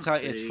you go. I'll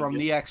tell you, it's from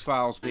the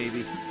X-Files,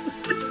 baby.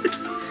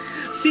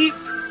 See,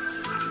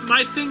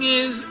 my thing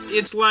is,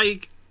 it's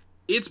like,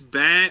 it's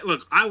bad.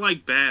 Look, I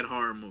like bad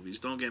horror movies,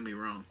 don't get me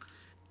wrong.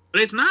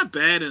 But it's not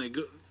bad in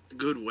a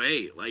good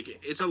way. Like,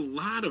 it's a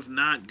lot of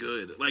not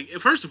good. Like,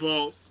 first of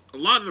all, a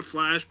lot of the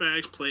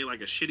flashbacks play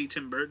like a shitty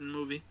Tim Burton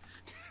movie.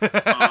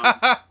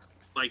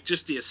 Like,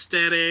 just the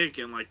aesthetic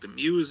and, like, the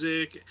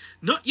music.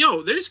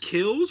 No, there's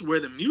kills where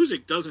the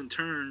music doesn't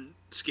turn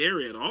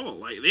scary at all.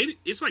 Like,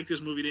 it's like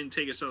this movie didn't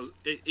take it so...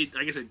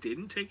 I guess it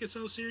didn't take it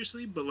so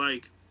seriously, but,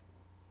 like,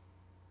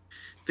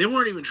 they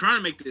weren't even trying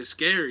to make this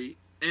scary.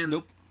 And,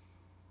 nope.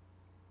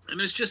 And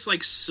it's just,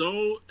 like,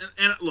 so...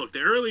 And, look, the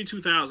early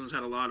 2000s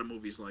had a lot of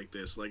movies like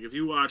this. Like, if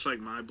you watch,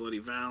 like, My Bloody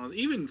Valentine,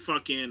 even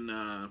fucking...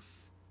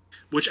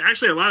 which,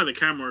 actually, a lot of the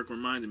camera work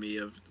reminded me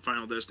of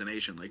Final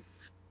Destination. Like,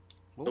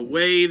 the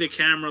way the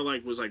camera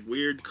like was like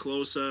weird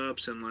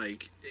close-ups and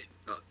like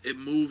it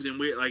moved in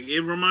weird, like it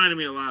reminded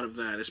me a lot of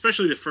that,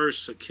 especially the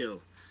first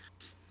kill.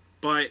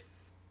 But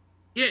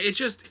yeah,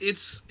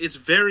 it's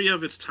very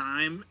of its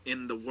time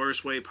in the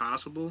worst way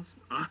possible,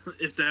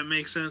 if that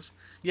makes sense.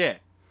 Yeah.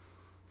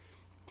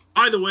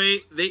 By the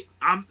way,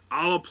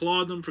 I'll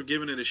applaud them for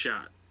giving it a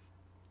shot.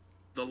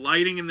 The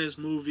lighting in this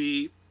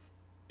movie,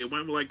 it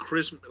went with like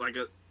Christmas,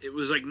 it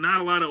was like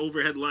not a lot of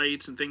overhead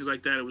lights and things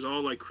like that. It was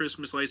all like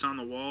Christmas lights on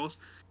the walls.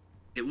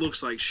 It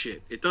looks like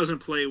shit. It doesn't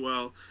play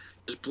well.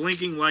 There's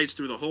blinking lights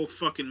through the whole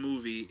fucking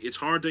movie. It's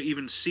hard to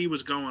even see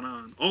what's going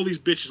on. All these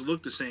bitches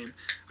look the same.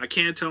 I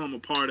can't tell them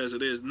apart as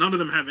it is. None of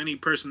them have any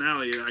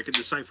personality that I could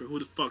decipher who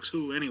the fuck's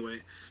who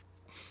anyway.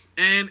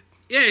 And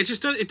yeah,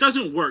 it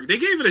doesn't work. They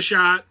gave it a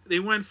shot. They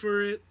went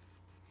for it.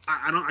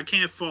 I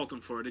can't fault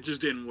them for it. It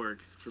just didn't work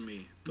for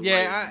me.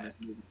 Yeah,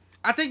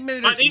 I think maybe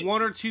there's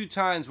one or two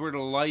times where the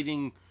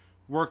lighting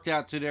worked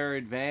out to their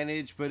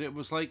advantage, but it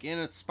was like in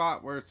a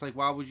spot where it's like,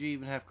 why would you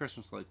even have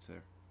Christmas lights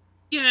there?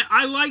 Yeah,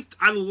 I liked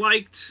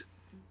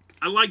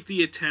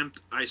the attempt.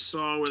 I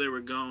saw where they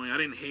were going. I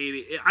didn't hate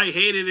it. I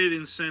hated it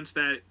in the sense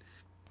that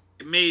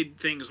it made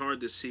things hard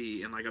to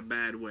see in like a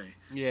bad way.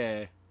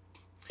 Yeah.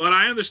 But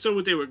I understood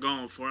what they were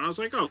going for, and I was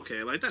like,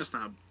 okay, like that's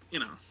not,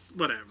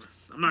 whatever.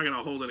 I'm not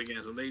gonna hold it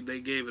against them. They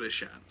gave it a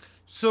shot.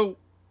 So,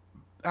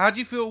 how'd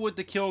you feel with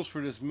the kills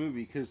for this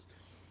movie? Because,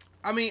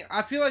 I mean,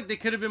 I feel like they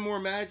could have been more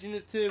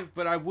imaginative,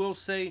 but I will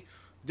say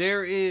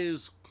there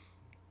is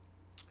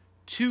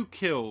 2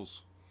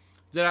 kills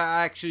that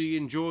I actually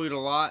enjoyed a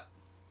lot.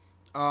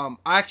 I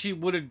actually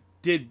would have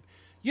did.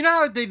 You know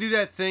how they do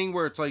that thing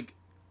where it's like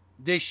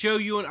they show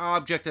you an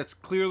object that's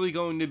clearly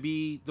going to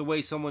be the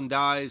way someone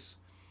dies,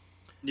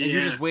 and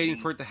you're just waiting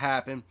for it to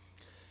happen.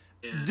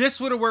 Yeah. This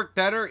would have worked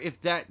better if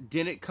that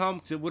didn't come,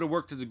 because it would have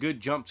worked as a good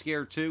jump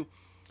scare too.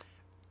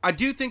 I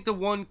do think the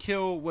one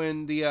kill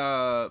when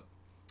the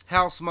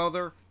house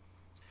mother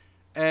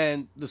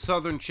and the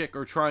southern chick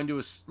are trying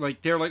to,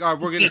 like, they're like, all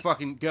right, we're gonna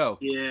fucking go.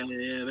 Yeah,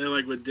 they're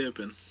like with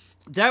dipping.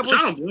 That was, I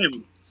don't blame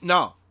them.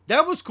 No,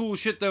 that was cool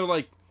shit though.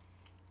 Like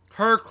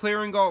her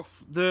clearing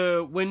off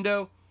the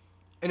window,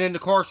 and then the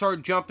car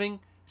started jumping.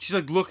 She's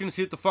like looking to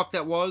see what the fuck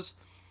that was,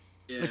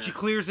 and she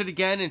clears it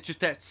again, and it's just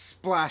that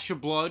splash of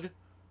blood.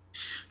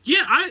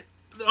 Yeah,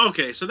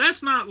 okay, so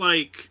that's not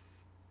like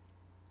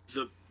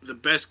the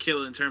best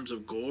kill in terms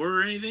of gore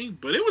or anything,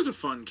 but it was a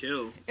fun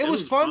kill. It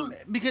was fun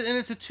because, and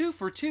it's a 2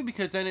 for 2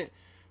 because then it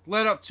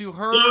led up to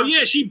her. Oh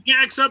yeah, she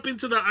backs up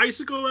into the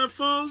icicle that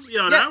falls.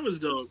 Yo, that was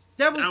dope.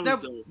 That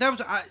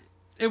was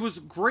it was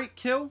a great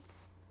kill.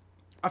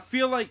 I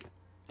feel like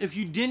if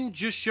you didn't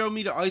just show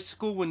me the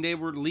icicle when they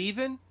were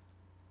leaving,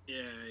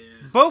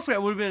 both of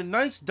that would have been a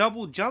nice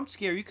double jump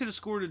scare. You could have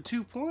scored a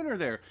 2-pointer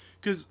there.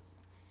 Because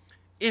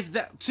if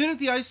that, as soon as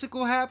the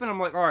icicle happened, I'm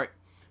like, all right,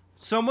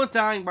 someone's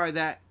dying by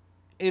that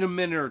in a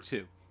minute or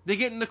 2. They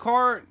get in the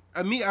car.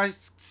 I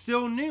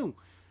still knew,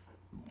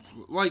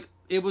 like,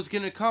 it was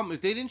gonna come.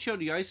 If they didn't show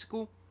the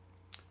icicle,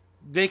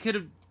 they could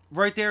have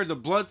right there the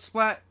blood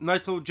splat,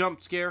 nice little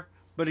jump scare.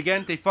 But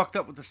again, they fucked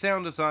up with the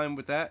sound design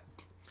with that.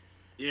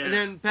 Yeah. And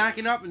then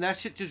backing up and that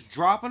shit just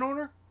dropping on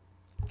her.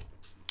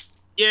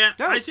 Yeah,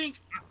 I think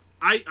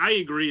I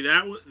agree.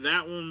 That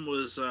one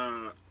was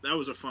that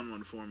was a fun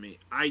one for me.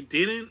 I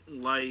didn't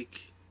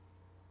like.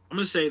 I'm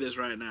gonna say this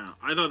right now.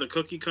 I thought the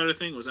cookie cutter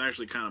thing was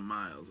actually kind of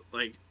mild.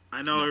 Like,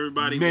 I know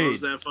everybody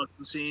loves that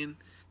fucking scene.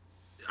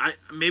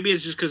 Maybe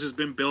it's just because it's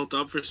been built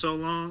up for so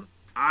long.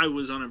 I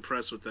was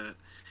unimpressed with that.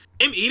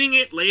 Him eating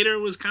it later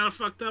was kind of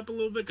fucked up a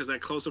little bit because that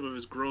close up of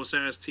his gross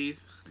ass teeth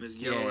and his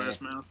yellow ass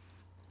mouth.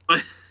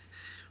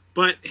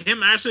 But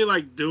him actually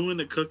like doing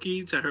the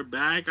cookie to her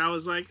back, I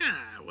was like,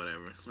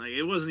 whatever. Like,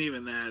 it wasn't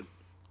even that.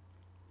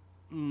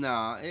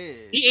 Nah,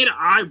 he ate an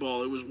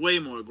eyeball. It was way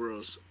more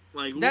gross.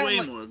 Like,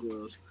 way more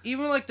gross.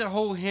 Even like the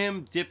whole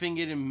him dipping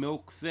it in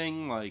milk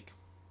thing, like.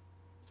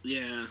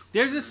 Yeah.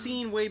 There's a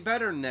scene way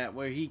better than that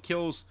where he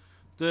kills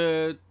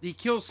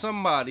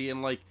somebody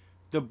and like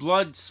the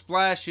blood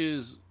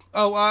splashes.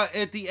 Oh,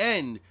 at the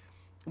end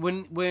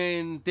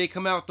when they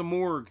come out the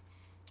morgue,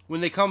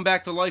 when they come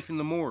back to life in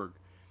the morgue.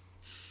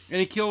 And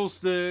he kills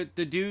the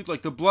dude,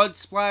 like the blood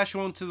splash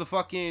onto the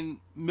fucking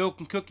milk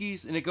and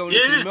cookies and it going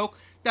into the milk.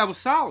 That was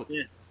solid.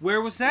 Yeah. Where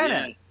was that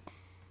at?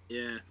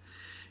 Yeah.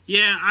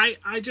 Yeah,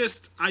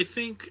 I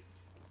think,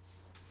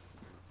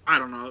 I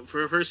don't know,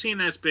 for a scene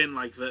that's been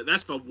like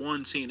that's the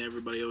one scene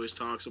everybody always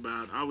talks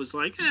about. I was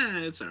like,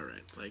 it's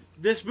alright. Like,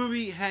 this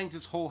movie hangs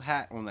its whole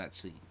hat on that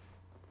scene.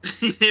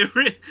 And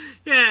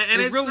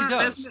it really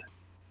does.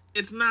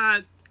 It's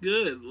not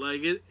good.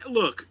 Like,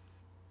 look,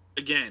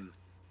 again,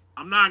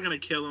 I'm not gonna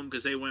kill them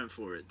because they went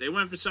for it. They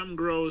went for something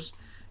gross.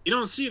 You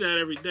don't see that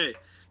every day,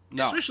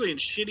 especially in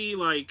shitty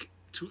like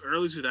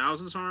early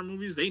 2000s horror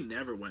movies. They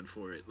never went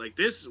for it. Like,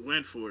 this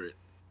went for it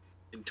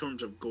in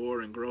terms of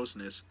gore and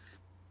grossness,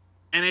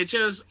 and it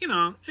just,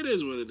 it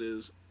is what it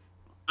is.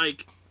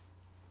 Like,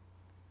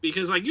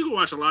 because like you can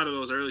watch a lot of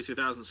those early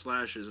 2000s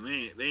slashers and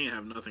they ain't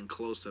have nothing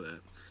close to that.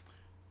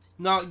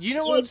 No, you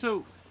know what?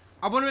 So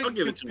I want to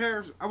make a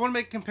comparison. I want to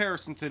make a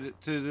comparison to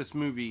this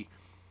movie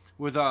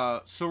with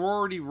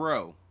Sorority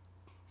Row.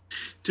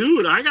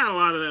 Dude, I got a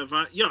lot of that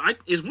vibe. Yo,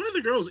 is one of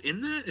the girls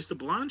in that? Is the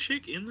blonde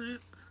chick in that?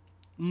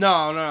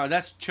 No,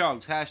 that's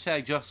Chugs.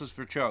 # Justice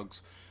for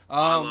Chugs.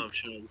 I love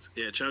Chugs.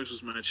 Yeah, Chugs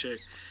was my chick.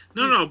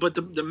 No, but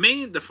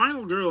the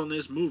final girl in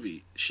this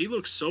movie, she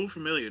looks so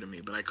familiar to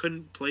me, but I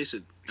couldn't place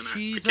it. And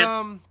she's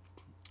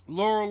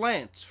Laurel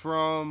Lance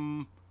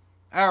from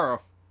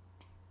Arrow.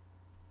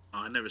 Oh,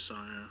 I never saw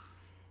her.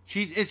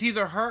 It's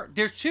either her.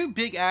 There's 2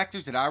 big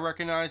actors that I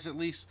recognize at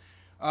least.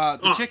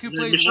 Chick who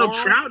played Michelle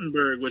Laurel,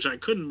 Trachtenberg, which I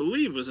couldn't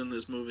believe was in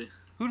this movie.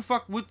 Who the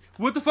fuck? What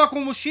the fuck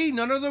one was she?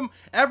 None of them.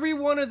 Every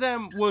one of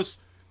them was.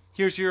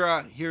 Here's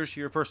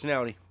your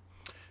personality.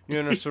 You're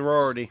in a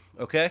sorority,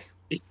 okay?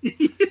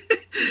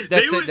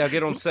 That's it. Now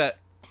get on set.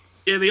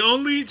 Yeah, the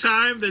only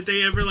time that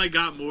they ever like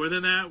got more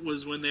than that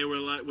was when they were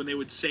like when they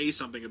would say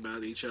something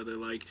about each other,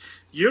 like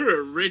 "You're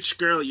a rich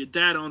girl. Your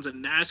dad owns a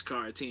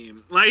NASCAR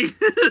team." Like,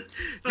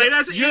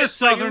 that's you're it. a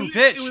Southern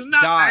bitch. It was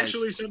not dies.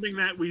 actually something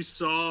that we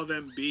saw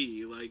them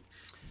be like.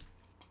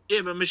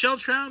 Yeah, but Michelle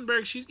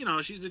Trachtenberg, she's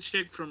the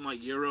chick from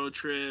like Euro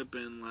Trip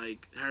and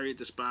like Harriet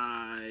the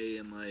Spy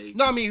and like.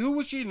 No, I mean, who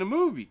was she in the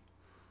movie?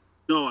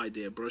 No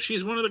idea, bro.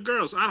 She's one of the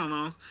girls. I don't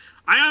know.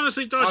 I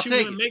honestly thought she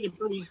was gonna make it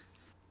pretty.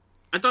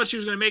 I thought she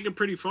was gonna make it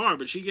pretty far,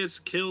 but she gets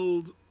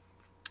killed.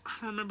 I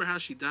don't remember how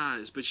she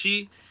dies, but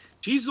she's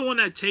the one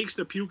that takes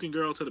the puking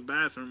girl to the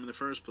bathroom in the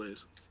first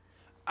place.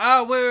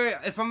 Oh, wait.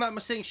 If I'm not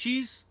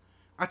mistaken,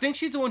 I think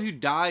she's the one who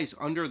dies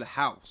under the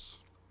house.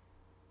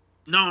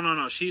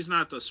 No. She's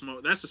not the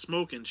smoke. That's the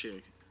smoking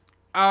chick.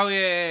 Oh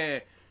yeah.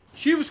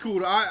 She was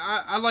cool.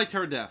 I liked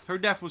her death. Her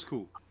death was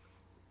cool.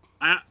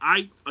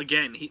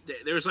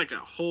 There's like a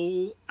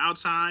hole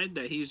outside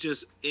that he's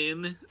just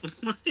in.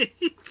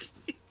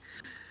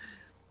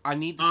 I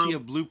need to see a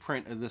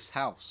blueprint of this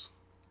house.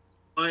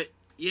 But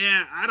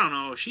yeah, I don't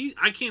know.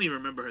 I can't even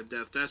remember her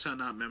death. That's how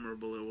not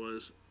memorable it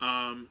was.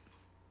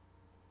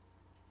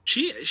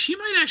 She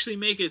might actually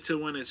make it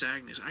to when it's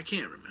Agnes. I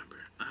can't remember.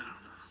 I don't know.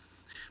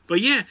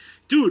 But yeah,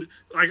 dude,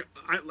 like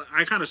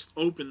I kind of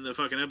opened the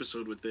fucking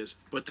episode with this.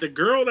 But the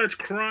girl that's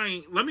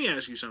crying. Let me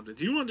ask you something.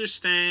 Do you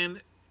understand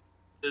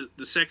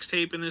the sex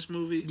tape in this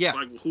movie? Yeah.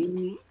 Like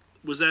who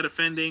was that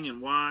offending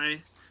and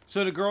why?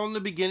 So the girl in the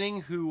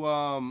beginning who,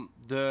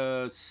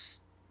 the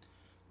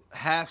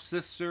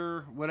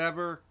half-sister,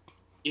 whatever.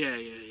 Yeah.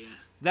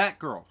 That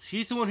girl.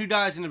 She's the one who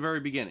dies in the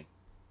very beginning.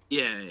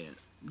 Yeah.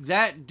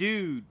 That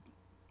dude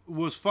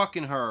was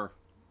fucking her.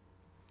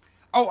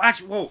 Oh,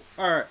 actually, whoa.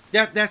 All right.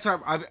 That's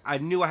why I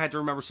knew I had to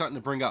remember something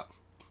to bring up.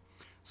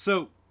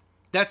 So,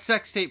 that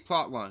sex tape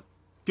plotline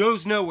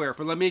goes nowhere,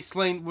 but let me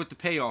explain what the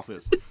payoff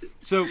is.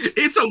 So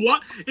it's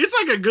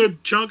like a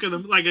good chunk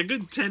of like a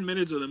good 10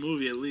 minutes of the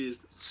movie at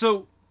least.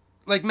 So,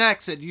 like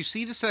Max said, you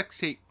see the sex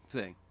tape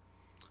thing.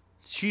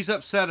 She's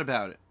upset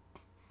about it.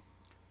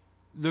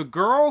 The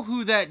girl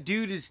who that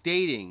dude is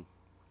dating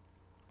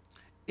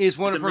is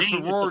one of her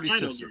sorority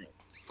sisters.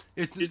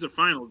 She's the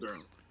final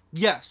girl.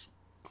 Yes.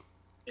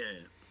 Yeah.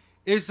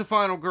 Is the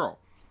final girl.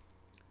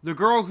 The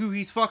girl who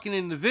he's fucking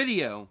in the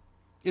video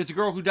is the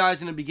girl who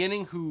dies in the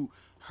beginning, who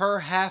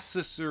her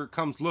half-sister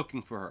comes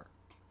looking for her.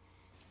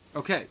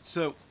 Okay,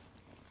 so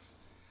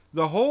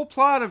the whole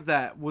plot of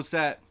that was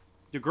that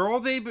the girl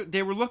they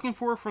were looking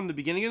for from the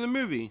beginning of the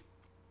movie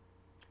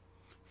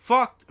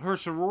fucked her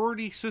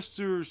sorority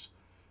sister's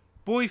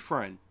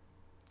boyfriend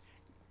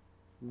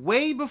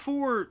way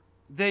before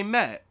they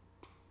met.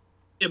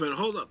 Yeah, but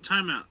hold up,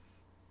 time out.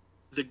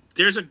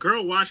 There's a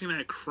girl watching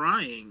that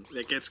crying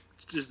that gets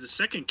just the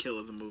second kill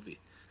of the movie.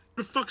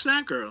 Who the fuck's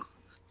that girl?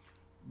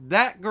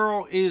 That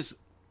girl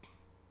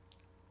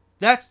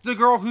that's the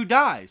girl who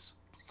dies.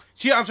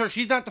 I'm sorry,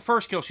 she's not the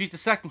first kill, she's the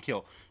second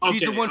kill.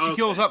 She's the one she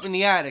kills up in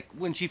the attic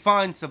when she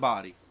finds the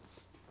body.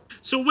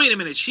 So wait a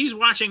minute, she's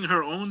watching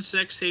her own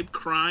sex tape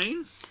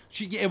crying?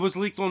 It was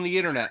leaked on the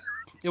internet.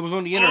 It was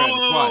on the internet, that's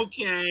why.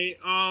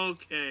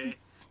 Okay.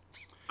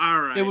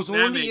 Alright. It was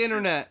on the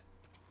internet.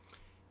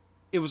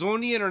 It was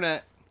on the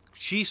internet.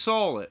 She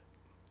saw it.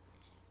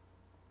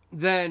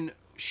 Then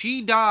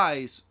she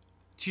dies.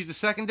 She's the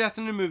second death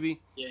in the movie.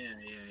 Yeah.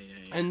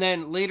 And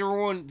then later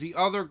on, the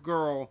other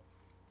girl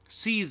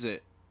sees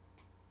it.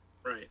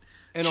 Right.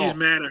 And she's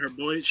mad at her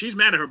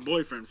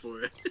boyfriend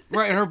for it.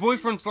 Right, and her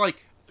boyfriend's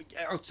like,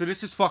 so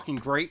this is fucking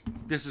great.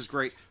 This is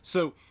great.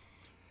 So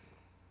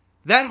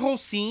that whole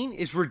scene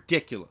is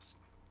ridiculous.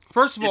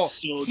 First of all,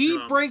 he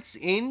breaks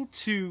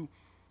into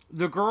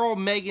the girl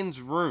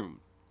Megan's room,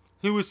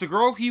 who was the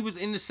girl he was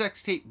in the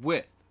sex tape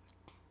with.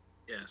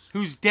 Yes.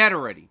 Who's dead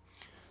already.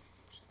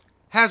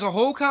 Has a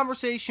whole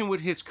conversation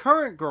with his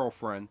current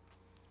girlfriend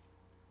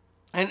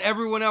and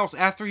everyone else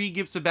after he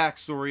gives the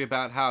backstory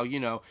about how,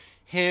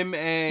 him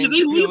and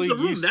they leave the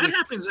room. That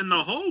happens in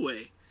the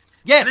hallway.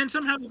 Yeah. And then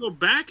somehow they go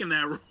back in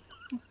that room.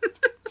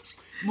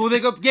 Well, they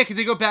go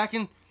back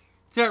into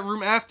that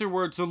room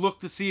afterwards to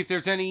look to see if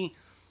there's any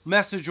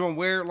message on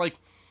where, like,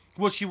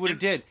 what she would have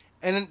did.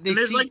 And then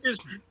there's like this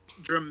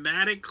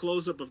dramatic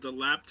close-up of the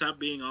laptop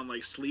being on,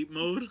 like, sleep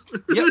mode.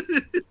 Yep.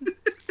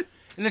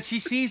 And then she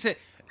sees it,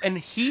 and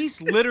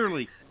he's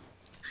literally,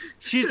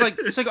 she's like,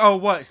 it's like, oh,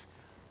 what?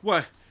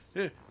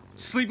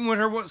 Sleeping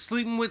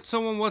with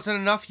someone wasn't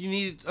enough. You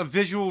needed a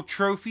visual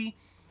trophy.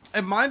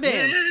 And my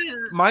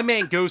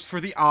man goes for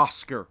the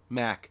Oscar,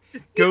 Mac.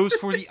 Goes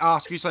for the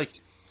Oscar. He's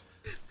like,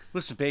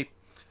 listen, babe.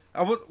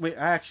 I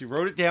actually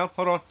wrote it down.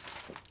 Hold on.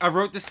 I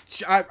wrote this.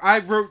 I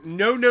wrote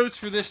no notes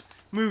for this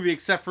movie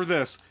except for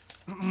this.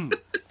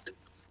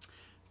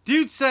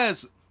 Dude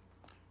says,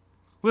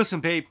 listen,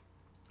 babe.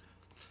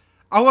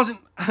 I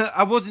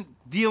wasn't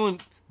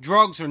dealing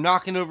drugs or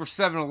knocking over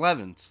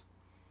 7-Elevens.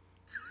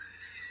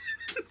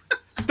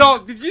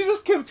 Dog, did you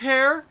just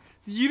compare?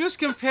 Your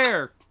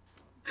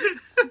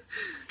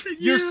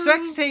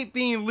sex tape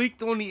being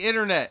leaked on the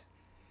internet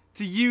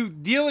to you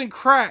dealing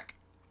crack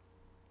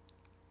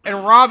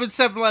and robbing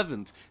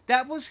 7-Elevens.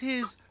 That was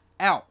his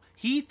out.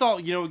 He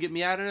thought, you know what would get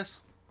me out of this?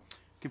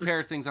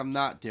 Compare things I'm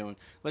not doing.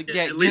 Like,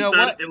 yeah, you know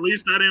what? At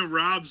least I didn't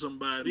rob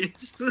somebody.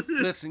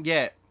 Listen,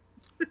 yeah.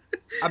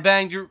 I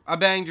banged your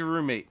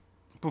roommate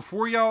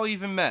before y'all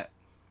even met.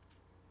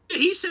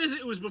 He says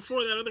it was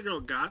before that other girl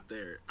got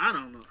there. I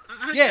don't know.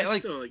 Yeah, I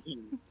like, still,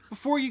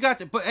 before you got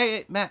there. But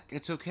hey, Mac,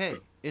 it's okay.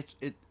 It's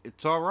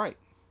all right.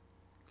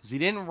 Because he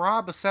didn't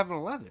rob a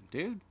 7-Eleven,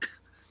 dude.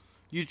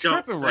 You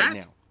tripping right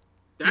now.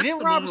 He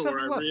didn't rob a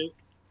 7-Eleven.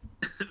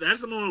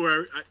 That's the moment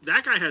where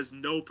that guy has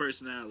no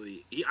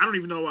personality. I don't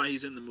even know why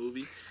he's in the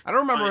movie. I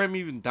don't remember him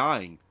even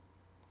dying.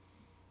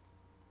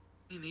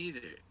 Me neither.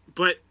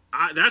 But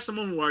that's the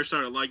moment where I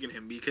started liking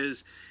him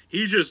because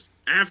he just,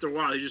 after a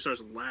while, he just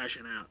starts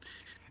lashing out.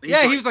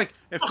 Yeah, he was like,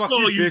 hey, fuck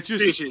you,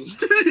 bitches.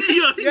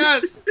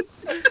 Yes.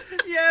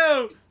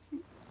 Yo.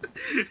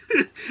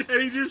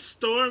 And he just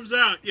storms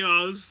out. Yo,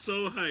 I was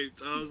so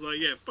hyped. I was like,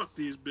 yeah, fuck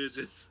these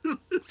bitches.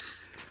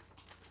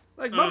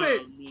 Like, my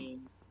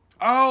man.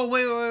 Oh,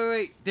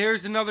 wait.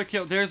 There's another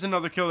kill.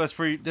 That's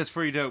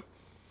pretty dope.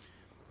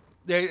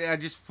 I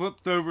just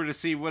flipped over to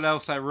see what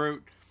else I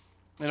wrote.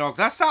 You know,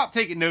 because I stopped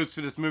taking notes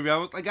for this movie.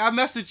 I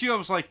messaged you. I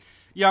was like,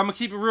 yeah, I'm going to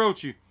keep it real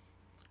with you.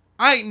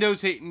 I ain't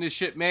notating this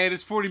shit, man.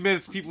 It's 40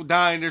 minutes of people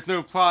dying. There's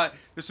no plot.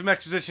 There's some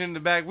exposition in the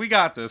back. We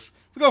got this.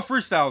 We go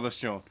freestyle this,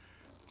 Sean.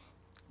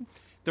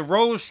 The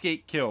roller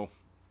skate kill.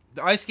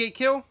 The ice skate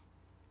kill?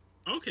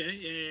 Okay,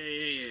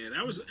 yeah.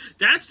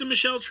 That's the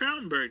Michelle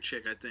Trautenberg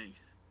chick, I think.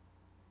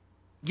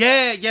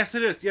 Yeah, yes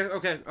it is. Yeah,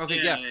 okay,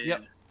 yes,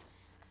 yep.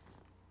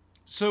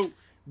 So,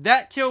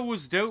 that kill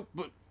was dope,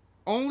 but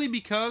only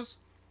because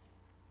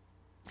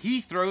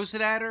he throws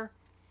it at her,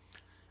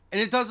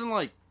 and it doesn't,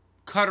 like,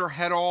 cut her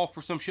head off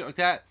or some shit like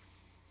that.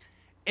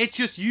 It's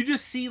just, you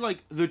just see, like,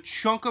 the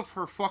chunk of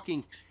her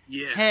fucking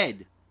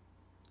head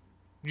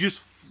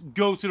just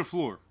go to the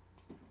floor.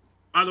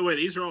 By the way,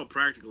 these are all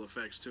practical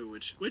effects, too,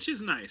 which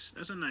is nice.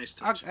 That's a nice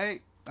touch.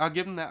 I'll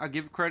give them that. I'll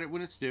give credit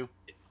when it's due.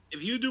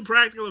 If you do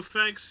practical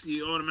effects,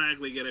 you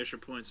automatically get extra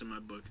points in my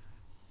book.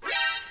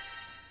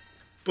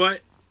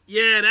 But,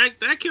 yeah,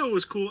 that kill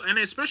was cool, and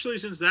especially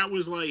since that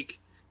was, like,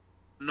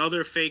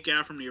 another fake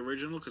out from the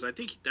original, because I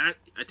think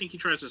he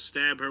tries to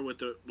stab her with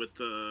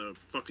the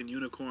fucking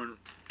unicorn,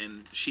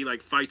 and she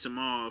like fights him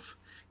off.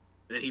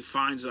 Then he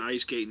finds the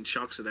ice skate and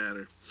chucks it at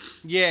her.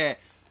 Yeah,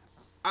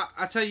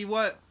 I tell you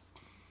what.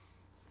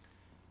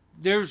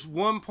 There's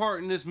one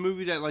part in this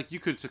movie that like you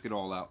could have took it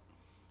all out.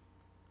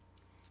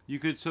 You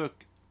could have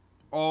took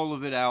all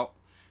of it out.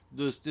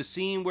 The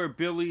scene where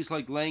Billy's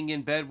like laying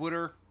in bed with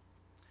her.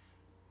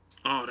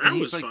 Oh, that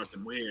was like,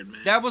 fucking weird, man.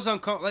 That was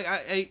uncomfortable. Like,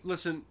 I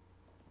listen.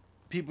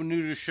 People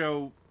new to the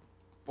show,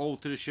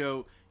 old to the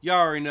show, y'all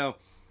already know.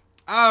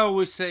 I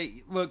always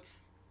say, look,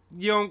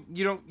 you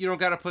don't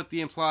gotta put the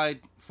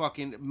implied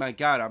fucking, my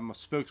God, I'm a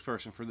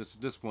spokesperson for this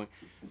at this point.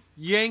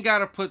 You ain't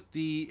gotta put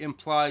the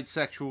implied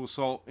sexual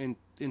assault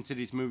into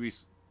these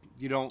movies.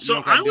 You don't. So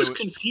you don't I was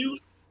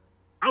confused.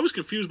 I was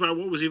confused by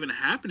what was even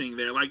happening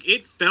there. Like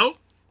it felt,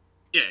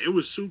 it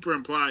was super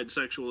implied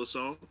sexual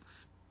assault,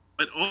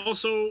 but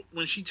also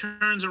when she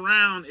turns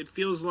around, it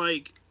feels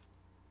like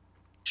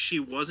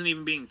she wasn't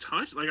even being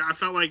touched. Like I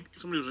felt like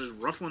somebody was just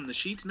ruffling the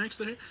sheets next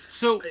to her.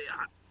 So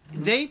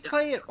they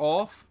play it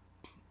off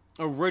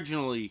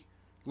originally.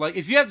 Like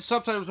if you have the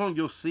subtitles on,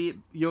 you'll see it.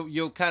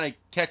 You'll kind of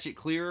catch it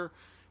clearer.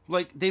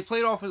 Like they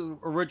played off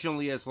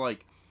originally as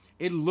like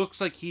it looks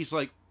like he's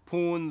like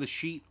pulling the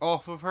sheet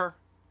off of her.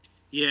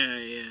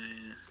 Yeah.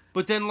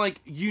 But then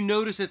like you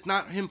notice it's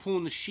not him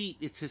pulling the sheet;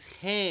 it's his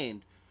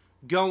hand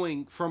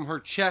going from her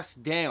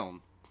chest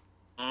down.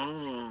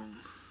 Oh.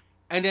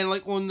 And then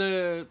like on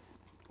the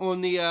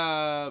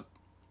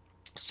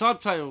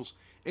subtitles,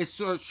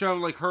 it's shown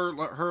like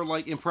her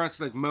like in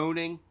parentheses like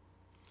moaning,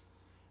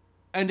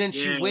 and then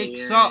she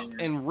wakes up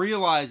and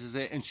realizes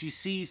it, and she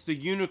sees the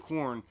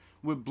unicorn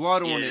with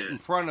blood on it in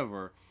front of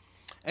her,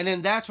 and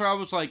then that's where I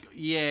was like,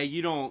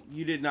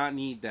 you did not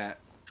need that.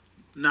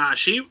 Nah,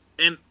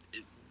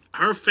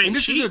 her face. And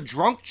this is a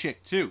drunk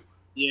chick too.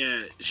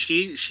 Yeah,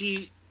 she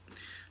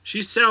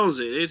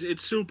sells it.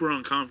 It's super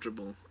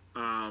uncomfortable.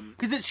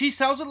 Because she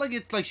sells it like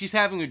it's like she's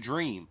having a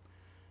dream.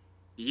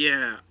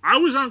 Yeah, I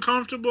was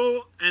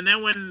uncomfortable, and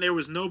then when there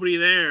was nobody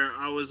there,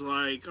 I was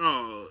like,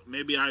 "Oh,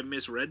 maybe I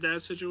misread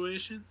that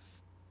situation."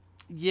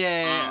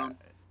 Yeah.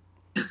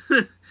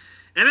 And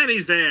then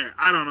he's there.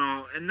 I don't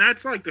know, and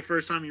that's like the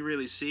first time you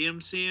really see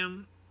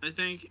him. I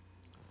think,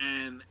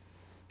 and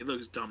it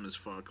looks dumb as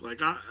fuck.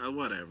 Like,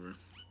 whatever.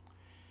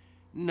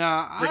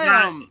 Nah,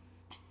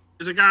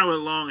 It's a guy with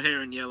long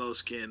hair and yellow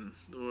skin.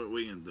 What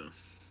we can do?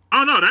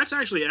 Oh no, that's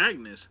actually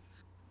Agnes.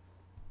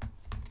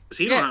 'Cause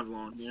he don't have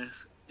long hair.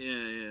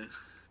 Yeah.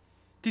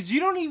 Because you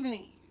don't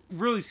even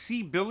really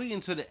see Billy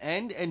until the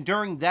end, and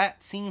during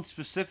that scene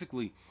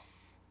specifically,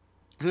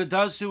 because it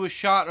does do a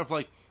shot of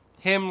like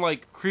him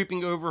like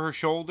creeping over her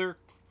shoulder.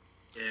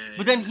 Yeah.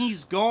 But then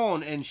he's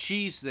gone, and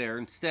she's there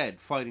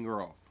instead, fighting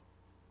her off.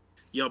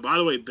 Yo, by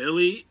the way,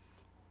 Billy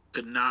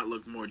could not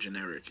look more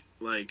generic.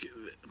 Like,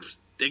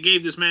 they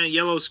gave this man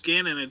yellow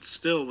skin, and it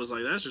still was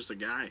like, that's just a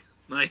guy.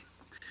 Like,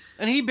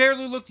 and he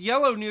barely looked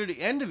yellow near the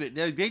end of it.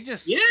 They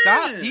just Yeah.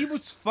 stopped. He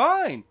was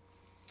fine.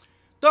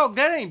 Dog,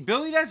 that ain't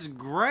Billy. That's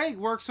Greg.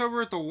 Works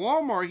over at the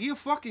Walmart. He a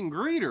fucking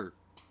greeter.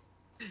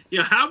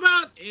 yeah, how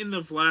about in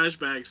the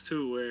flashbacks,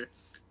 too, where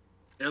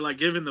they're, like,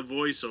 giving the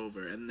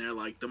voiceover, and they're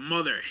like, the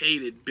mother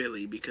hated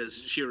Billy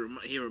because he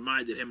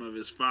reminded him of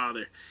his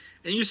father.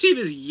 And you see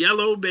this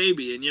yellow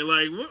baby, and you're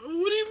like, what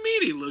do you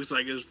mean he looks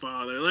like his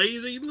father? Like,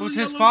 he's a little Was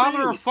his yellow father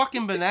baby. a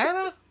fucking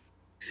banana?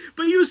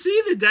 But you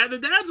see the dad. The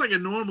dad's like a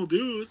normal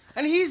dude.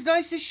 And he's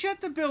nice as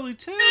shit to Billy,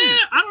 too. Yeah,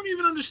 I don't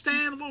even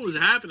understand what was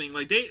happening.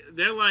 Like,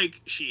 they're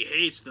like, she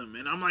hates them.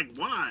 And I'm like,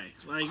 why?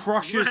 Like,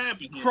 what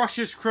happened here?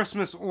 Crushes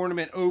Christmas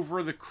ornament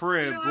over the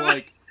crib. Yeah.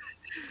 Like,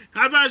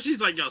 How about she's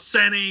like, yo,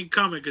 Santa ain't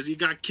coming because he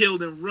got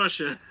killed in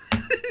Russia.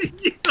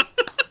 You know?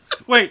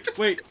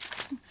 wait.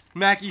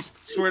 Mackey's,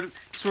 swear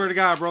to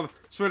God, brother.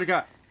 Swear to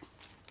God.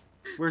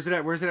 Where's it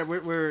at?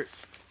 Where?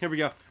 Here we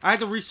go. I had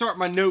to restart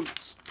my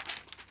notes.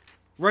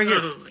 Right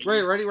here.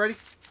 Ready?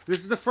 This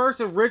is the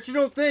first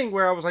original thing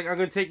where I was like, I'm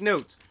going to take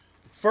notes.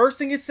 First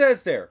thing it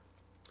says there.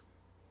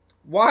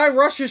 Why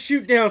Russia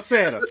shoot down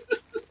Santa?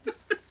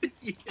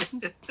 We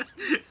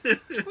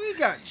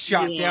got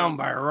shot down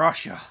by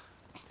Russia.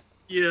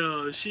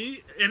 Yeah,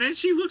 she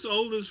looks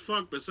old as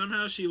fuck, but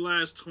somehow she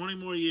lasts 20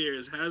 more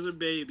years, has a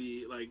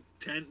baby, like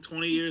 10,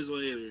 20 years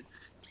later.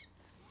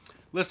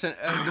 Listen,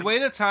 the way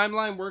the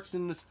timeline works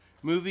in this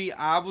movie,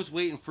 I was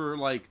waiting for,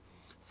 like,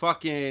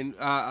 fucking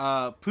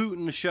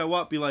Putin to show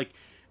up, be like,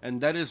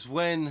 and that is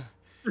when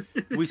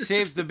we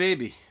saved the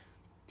baby.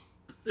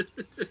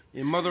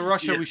 In Mother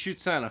Russia, we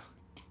shoot Santa.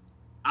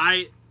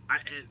 The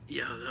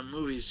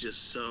movie's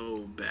just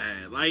so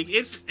bad. Like,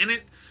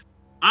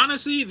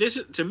 honestly, this,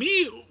 to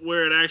me,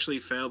 where it actually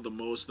failed the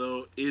most,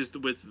 though, is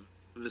with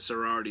the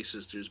sorority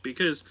sisters.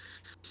 Because,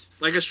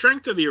 like, a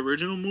strength of the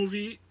original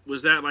movie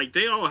was that, like,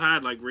 they all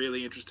had, like,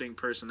 really interesting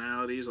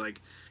personalities. Like,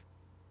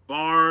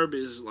 Barb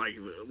is, like,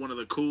 one of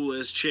the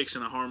coolest chicks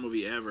in a horror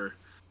movie ever.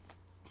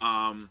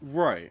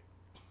 Right.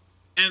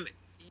 And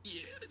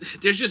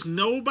there's just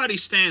nobody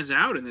stands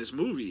out in this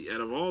movie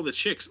out of all the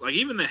chicks. Like,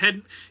 even the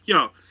head...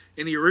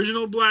 in the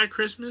original Black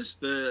Christmas,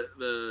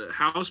 the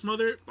house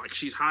mother, like,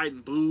 she's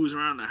hiding booze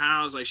around the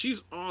house. Like,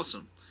 she's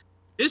awesome.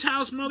 This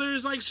house mother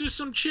is, like, just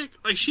some chick.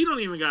 Like, she don't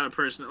even got a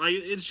person. Like,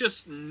 it's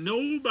just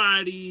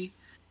nobody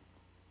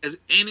has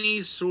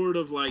any sort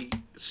of, like,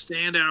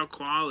 standout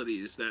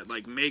qualities that,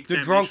 like, make the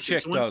them drunk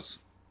interesting. chick does.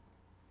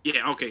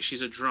 Yeah, okay,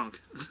 she's a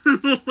drunk.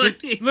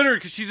 Literally,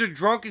 because she's a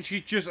drunk and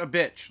she's just a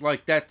bitch.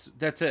 Like, that's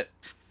it.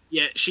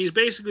 Yeah, she's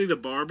basically the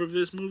Barb of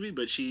this movie,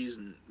 but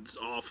it's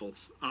awful.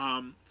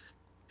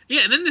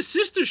 Yeah, and then the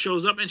sister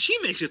shows up, and she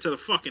makes it to the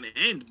fucking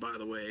end, by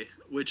the way,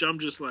 which I'm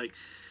just like...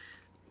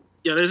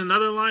 Yeah, there's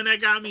another line that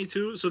got me,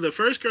 too. So the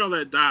first girl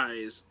that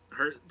dies,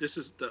 this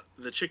is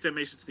the chick that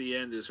makes it to the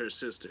end is her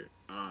sister.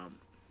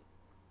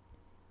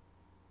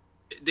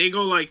 They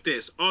go like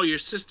this. Oh, your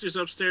sister's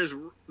upstairs.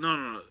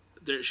 No.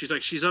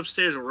 She's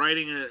upstairs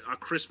writing a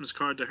Christmas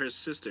card to her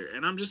sister.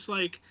 And I'm just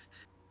like,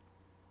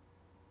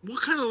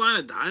 what kind of line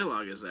of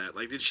dialogue is that?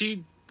 Like, did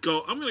she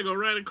go, I'm going to go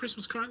write a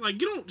Christmas card?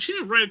 Like, she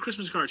didn't write a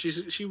Christmas card.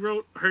 She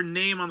wrote her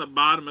name on the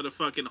bottom of the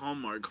fucking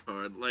Hallmark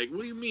card. Like,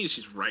 what do you mean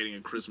she's writing a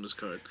Christmas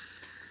card?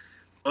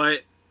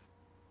 But,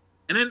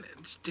 and then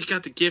they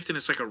got the gift and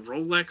it's like a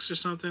Rolex or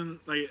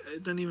something. Like,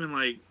 it doesn't even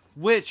like...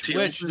 Which,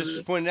 this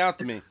was pointed out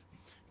to me.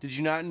 Did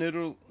you not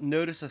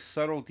notice a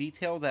subtle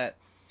detail that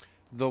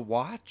the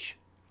watch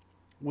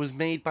was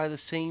made by the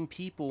same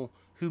people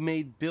who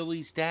made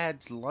Billy's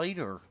dad's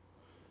lighter?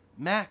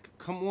 Mac,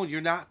 come on,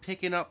 you're not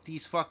picking up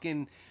these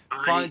fucking...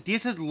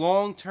 This is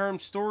long-term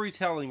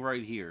storytelling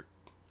right here.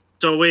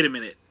 So, wait a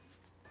minute.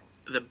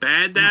 The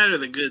bad dad or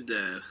the good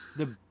dad?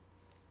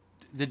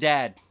 The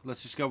dad.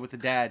 Let's just go with the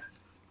dad.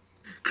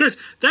 Because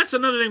that's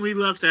another thing we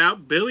left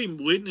out. Billy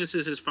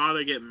witnesses his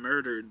father get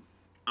murdered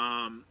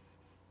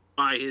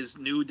by his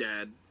new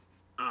dad,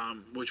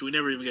 which we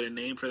never even get a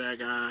name for that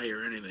guy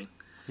or anything.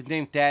 His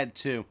name's Dad,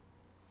 too.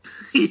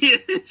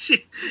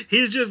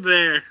 He's just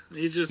there.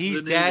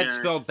 He's dad guy.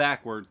 spelled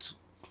backwards.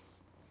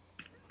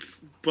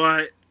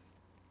 But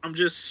I'm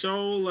just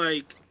so,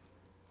 like,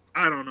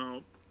 I don't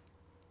know.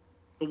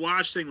 The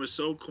watch thing was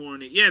so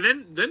corny. Yeah,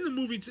 then the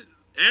movie...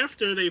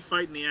 after they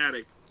fight in the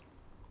attic,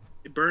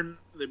 they burn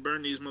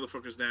these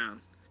motherfuckers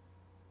down.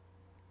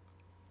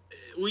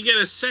 We get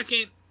a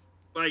second,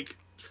 like,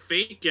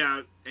 fake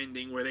out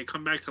ending where they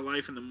come back to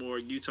life in the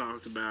morgue. You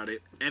talked about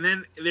it. And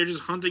then they're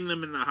just hunting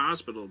them in the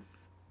hospital.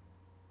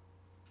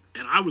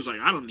 And I was like,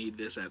 I don't need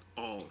this at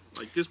all.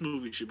 Like, this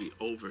movie should be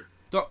over.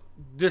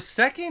 The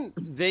second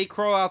they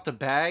crawl out the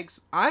bags,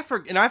 I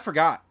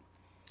forgot.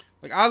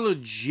 Like, I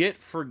legit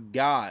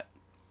forgot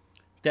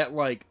that,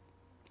 like,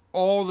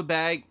 all the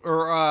bag,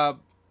 or,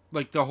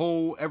 like, the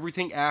whole,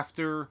 everything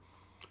after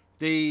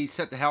they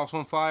set the house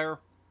on fire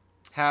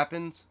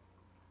happens.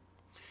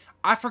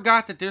 I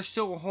forgot that there's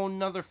still a whole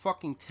nother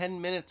fucking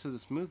 10 minutes of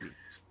this movie.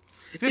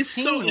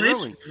 15,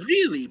 really. It's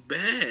really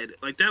bad.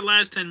 Like, that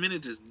last 10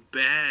 minutes is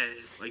bad.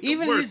 Like,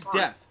 Even his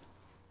death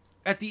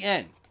at the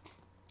end.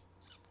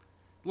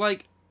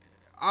 Like,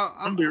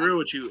 I'm be real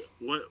with you.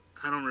 What?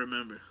 I don't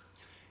remember.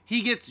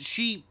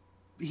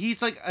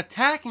 He's like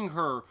attacking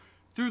her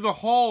through the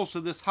halls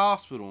of this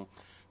hospital.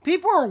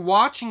 People are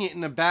watching it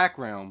in the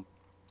background.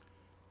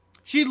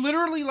 She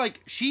literally,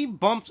 like, she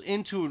bumps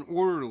into an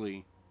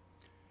orderly,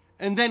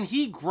 and then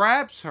he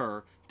grabs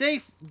her.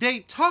 They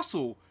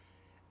tussle,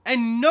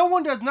 and no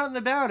one does nothing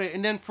about it.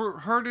 And then for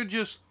her to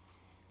just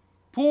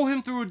pull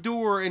him through a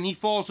door, and he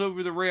falls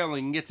over the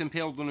railing and gets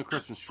impaled on a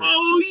Christmas tree.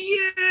 Oh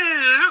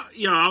yeah,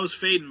 yo, I was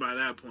fading by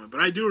that point, but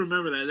I do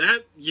remember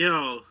that.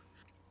 No,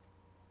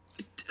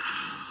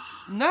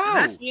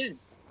 that's the end.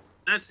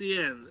 That's the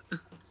end.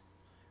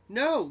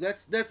 No,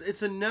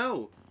 it's a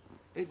no.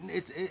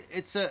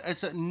 It's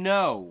a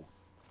no.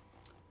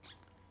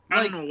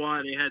 I don't know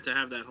why they had to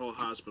have that whole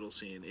hospital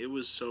scene. It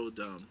was so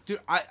dumb. Dude,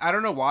 I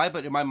don't know why,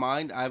 but in my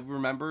mind, I've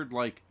remembered,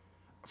 like,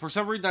 for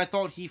some reason, I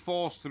thought he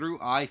falls through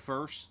eye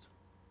first.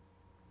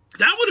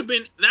 That would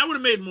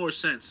have made more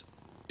sense,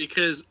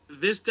 because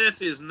this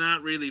death is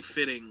not really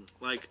fitting.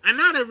 Like, and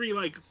not every,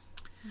 like,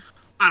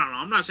 I don't know.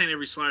 I'm not saying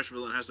every slasher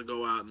villain has to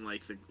go out in,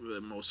 like,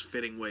 the most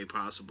fitting way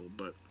possible,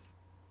 but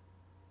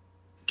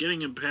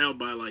getting impaled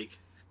by, like,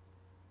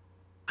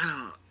 I don't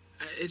know.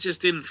 It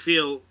just didn't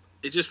feel.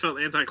 It just felt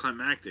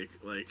anticlimactic.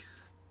 Like,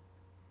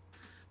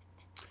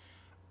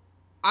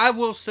 I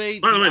will say,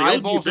 by the way, the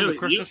eyeballs OG on the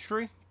Christmas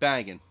tree,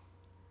 banging.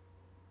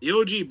 The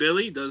OG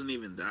Billy doesn't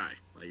even die.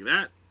 Like,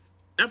 that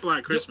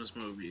Black Christmas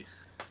movie.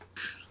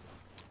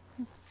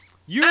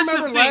 You That's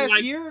remember the thing, last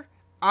like, year?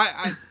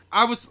 I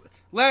was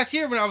last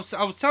year when I was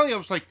telling you, I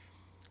was like,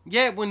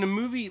 yeah, when the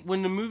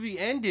movie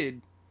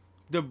ended,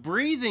 the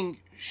breathing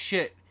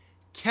shit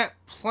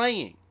kept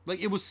playing. Like,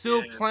 it was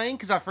still playing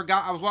because I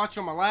forgot. I was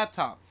watching on my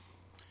laptop,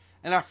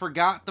 and I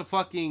forgot to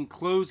fucking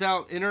close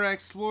out Internet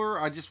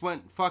Explorer. I just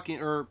went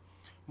fucking, or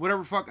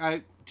whatever fuck,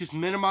 I just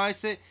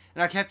minimized it,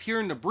 and I kept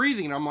hearing the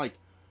breathing, and I'm like,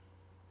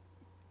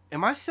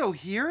 am I still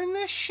hearing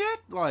this shit?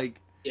 Like,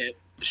 yeah.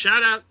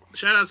 Shout out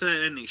to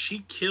that ending.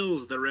 She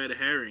kills the red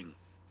herring,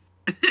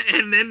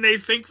 and then they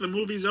think the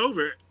movie's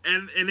over,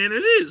 and then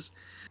it is,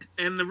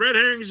 and the red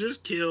herring's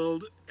just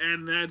killed,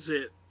 and that's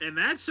it. And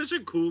that's such a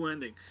cool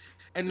ending.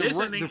 And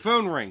the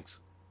phone rings.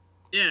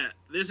 Yeah,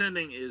 this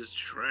ending is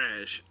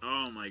trash.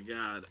 Oh my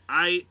god.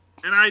 I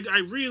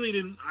really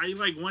didn't. I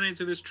like went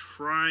into this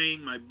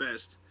trying my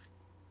best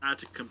not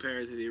to compare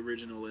it to the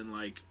original in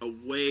like a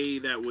way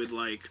that would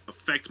like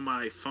affect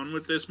my fun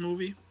with this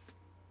movie.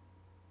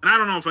 And I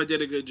don't know if I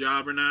did a good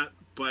job or not,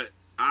 but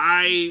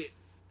I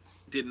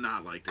did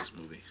not like this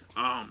movie.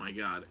 Oh my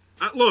god.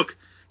 Look,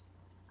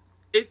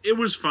 it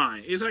was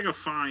fine. It's like a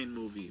fine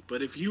movie,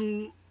 but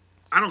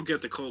I don't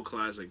get the cult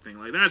classic thing.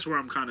 Like, that's where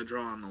I'm kind of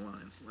drawing the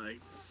line. Like,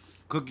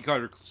 cookie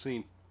cutter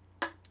scene.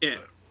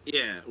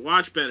 Yeah.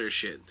 Watch better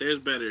shit. There's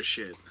better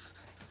shit.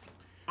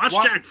 Watch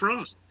Jack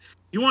Frost.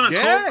 You want a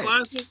cult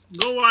classic?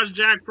 Go watch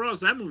Jack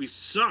Frost. That movie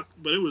sucked,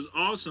 but it was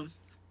awesome.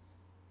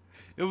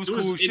 It was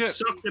cool shit. It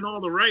sucked in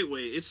all the right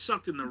way. It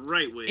sucked in the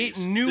right ways. It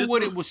knew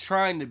what it was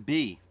trying to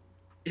be.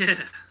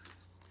 Yeah.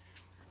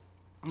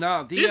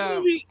 No,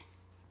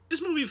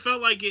 this movie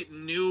felt like it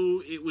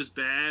knew it was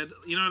bad.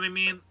 You know what I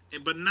mean?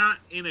 But not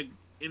in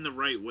the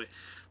right way.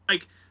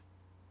 Like,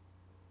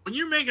 when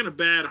you're making a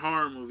bad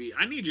horror movie,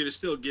 I need you to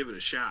still give it a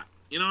shot.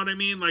 You know what I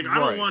mean? Like, I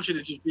don't want you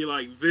to just be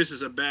like, this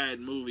is a bad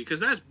movie, because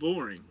that's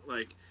boring.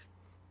 Like,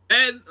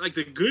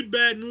 the good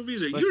bad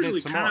movies are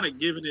usually kind of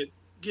giving it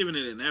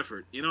an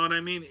effort. You know what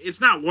I mean?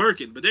 It's not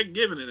working, but they're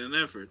giving it an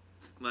effort.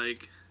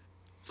 Like,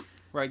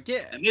 right?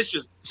 Yeah. And this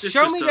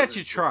show me that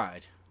you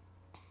tried.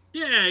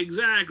 Yeah,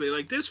 exactly.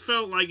 Like, this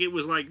felt like it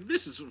was like,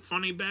 this is a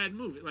funny bad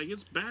movie. Like,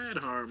 it's bad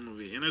horror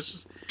movie, and it's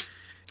just.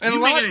 And you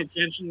make an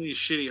intentionally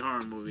shitty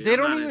horror movie. They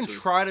don't even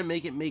try to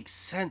make it make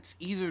sense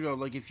either, though.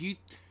 Like, if you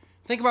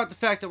think about the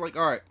fact that, like,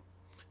 all right,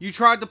 you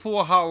tried to pull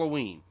a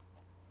Halloween,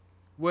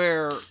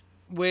 where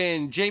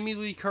when Jamie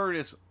Lee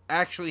Curtis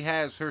actually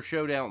has her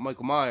showdown with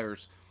Michael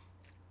Myers,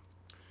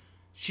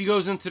 she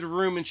goes into the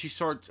room and she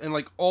starts, and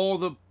like all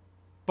the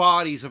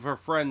bodies of her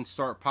friends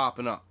start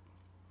popping up.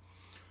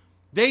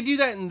 They do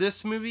that in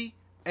this movie,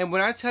 and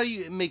when I tell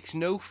you it makes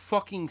no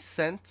fucking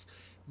sense,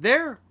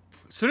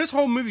 so this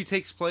whole movie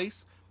takes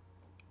place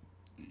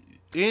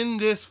in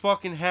this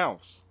fucking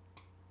house.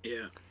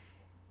 Yeah.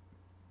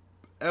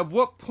 At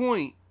what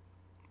point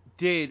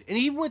and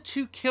even with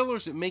two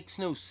killers, it makes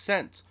no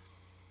sense.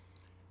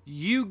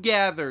 You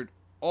gathered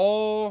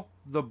all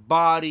the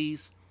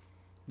bodies,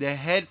 the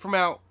head from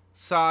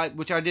outside,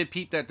 which I did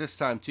peep that this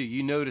time too.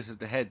 You notice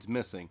that the head's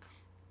missing.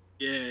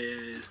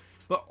 Yeah.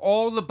 But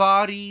all the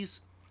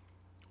bodies,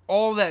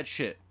 all that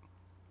shit.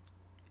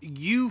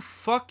 You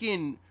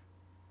fucking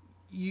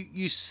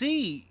you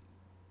see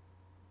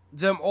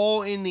them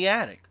all in the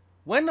attic.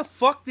 When the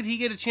fuck did he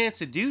get a chance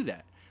to do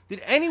that?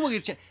 Did anyone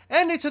get a chance?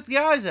 And they took the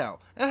eyes out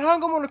and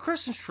hung them on a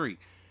Christmas tree.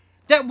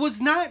 That was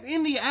not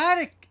in the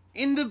attic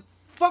in the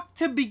fuck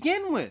to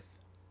begin with.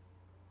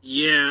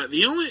 Yeah,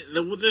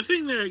 the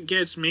thing that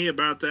gets me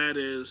about that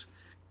is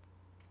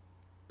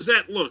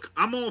that look,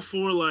 I'm all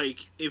for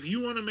like if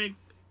you want to make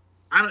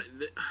I don't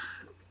this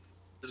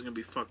is gonna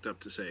be fucked up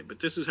to say, but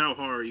this is how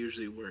horror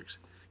usually works.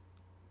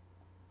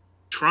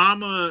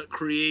 Trauma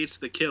creates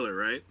the killer,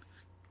 right?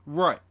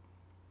 Right.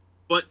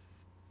 But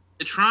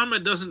the trauma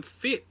doesn't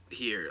fit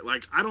here.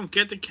 Like I don't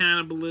get the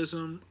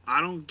cannibalism.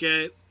 I don't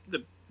get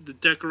the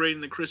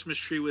decorating the Christmas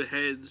tree with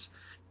heads.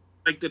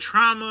 Like the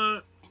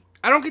trauma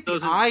I don't get the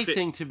doesn't eye fit.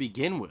 thing to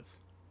begin with.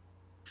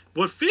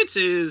 What fits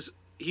is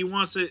he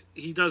wants it.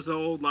 He does the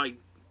old like,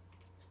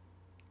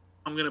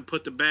 I'm gonna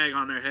put the bag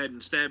on their head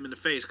and stab him in the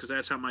face because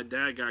that's how my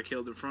dad got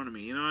killed in front of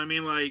me. You know what I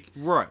mean? Like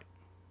Right.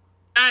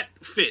 that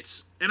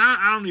fits, and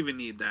I don't even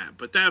need that,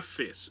 but that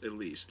fits at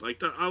least.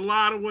 Like a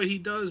lot of what he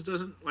does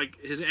doesn't like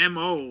his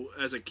MO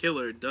as a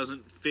killer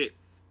doesn't fit.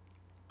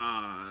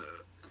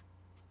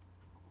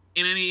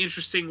 In any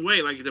interesting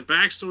way. Like the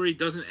backstory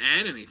doesn't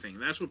add anything.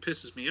 That's what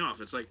pisses me off.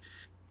 It's like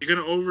you're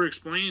gonna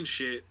over-explain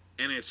shit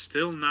and it's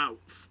still not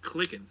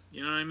clicking.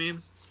 You know what I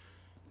mean?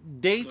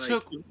 They Like-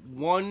 took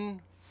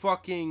one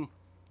fucking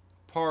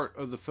part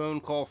of the phone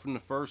call from the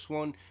first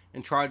one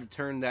and tried to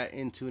turn that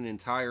into an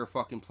entire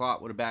fucking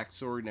plot with a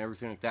backstory and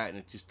everything like that, and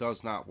it just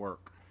does not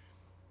work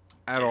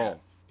at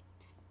all.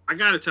 I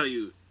gotta tell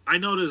you, I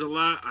know there's a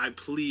lot. I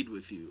plead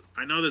with you.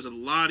 I know there's a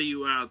lot of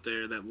you out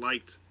there that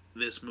liked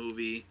this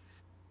movie,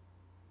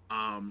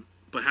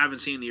 but haven't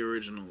seen the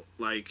original.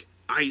 Like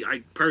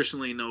I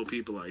personally know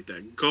people like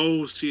that.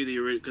 Go see the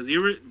original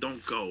because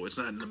don't go. It's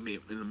not in the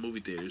movie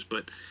theaters,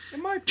 but It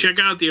might be. check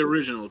out the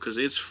original because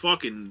it's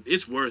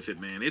worth it,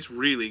 man. It's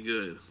really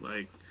good.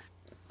 Like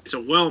it's a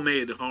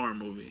well-made horror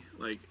movie.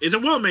 Like it's a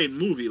well-made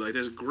movie. Like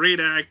there's great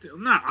acting.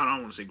 I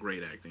don't want to say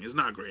great acting. It's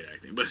not great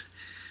acting,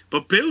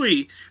 but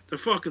Billy, the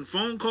fucking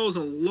phone calls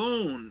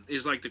alone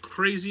is like the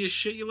craziest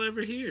shit you'll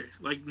ever hear.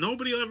 Like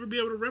nobody will ever be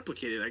able to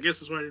replicate it. I guess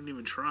that's why I didn't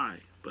even try.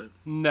 But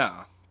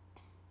Nah.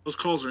 those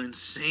calls are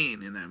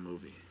insane in that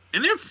movie,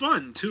 and they're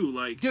fun too.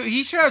 Like Dude,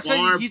 he should have said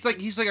Barb-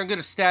 he's like I'm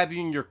gonna stab you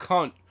in your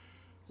cunt.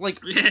 Like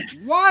Yeah.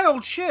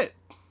 wild shit.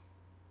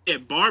 Yeah,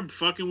 Barb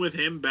fucking with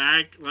him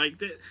back like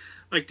that.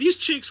 Like these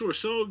chicks were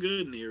so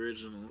good in the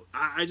original.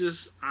 I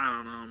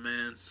don't know,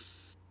 man.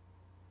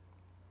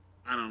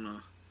 I don't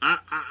know.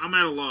 I'm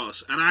at a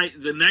loss. And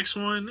the next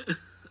one,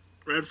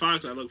 Red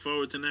Fox, I look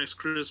forward to next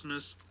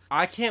Christmas.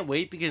 I can't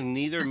wait because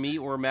neither me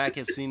or Mac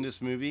have seen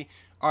this movie.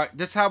 Alright,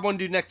 this is how I'm gonna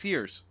do next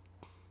year's.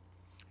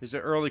 It's an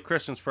early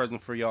Christmas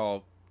present for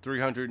y'all.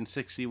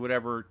 360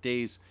 whatever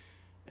days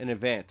in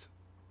advance.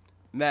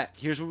 Matt,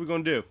 here's what we're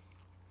gonna do.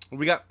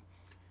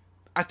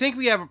 I think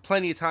we have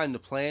plenty of time to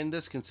plan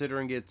this,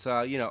 considering it's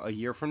a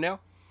year from now.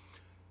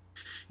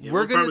 Yeah,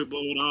 We're we'll gonna probably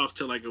blow it off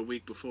till like a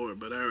week before,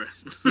 but all right.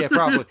 Yeah,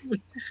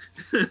 probably.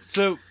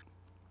 So,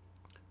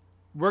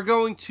 we're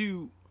going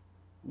to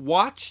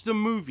watch the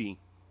movie.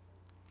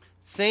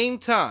 Same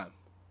time.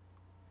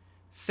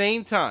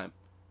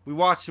 We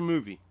watch the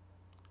movie.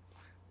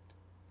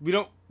 We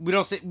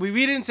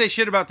didn't say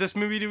shit about this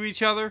movie to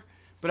each other,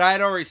 but I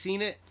had already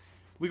seen it.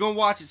 We're gonna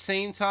watch it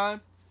same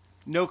time.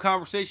 No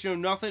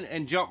conversation, no nothing,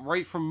 and jump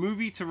right from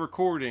movie to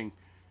recording.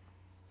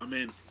 I'm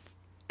in.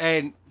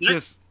 And Yeah.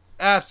 just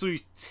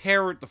absolutely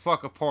tear it the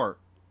fuck apart.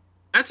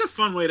 That's a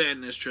fun way to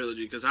end this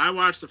trilogy because I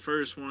watched the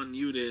first one,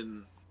 you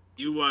didn't.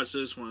 You watched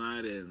this one,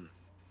 I didn't.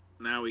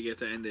 Now we get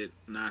to end it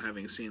not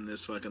having seen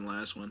this fucking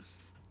last one.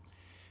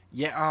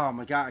 Yeah, oh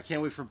my god, I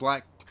can't wait for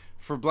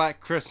Black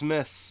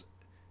Christmas.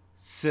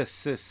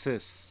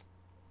 Sis.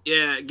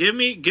 Yeah,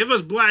 give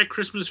us Black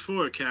Christmas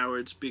 4,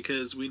 cowards,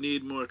 because we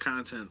need more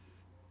content.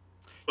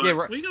 But Yeah,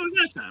 right. We got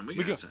time. We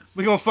got time.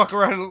 We're gonna fuck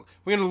around and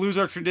we're gonna lose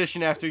our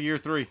tradition after year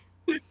 3.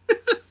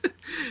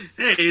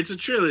 Hey, it's a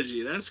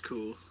trilogy. That's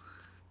cool.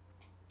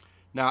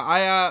 Now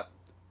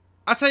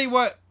I'll tell you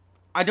what,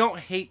 I don't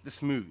hate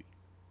this movie.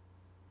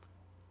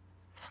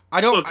 I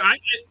don't Look, I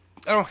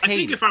don't I hate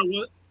think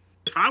it.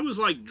 if I was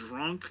like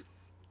drunk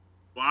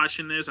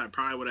watching this, I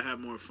probably would have had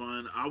more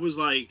fun. I was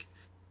like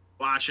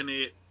watching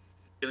it,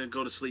 gonna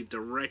go to sleep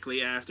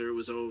directly after it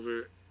was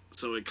over,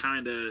 so it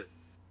kind of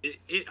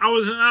I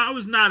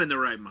was not in the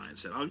right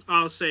mindset.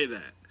 I'll say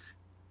that.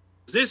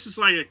 This is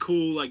like a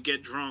cool like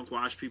get drunk,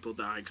 watch people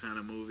die kind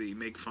of movie,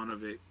 make fun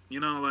of it, you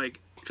know, like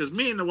because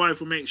me and the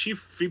wife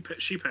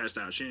she passed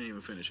out, she didn't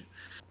even finish it,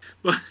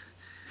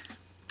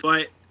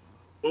 but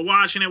we're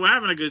watching it, we're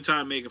having a good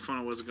time making fun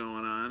of what's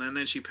going on, and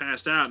then she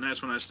passed out, and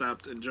that's when I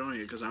stopped enjoying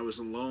it because I was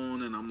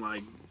alone and I'm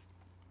like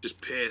just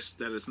pissed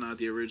that it's not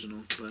the original.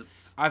 But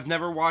I've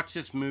never watched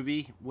this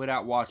movie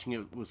without watching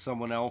it with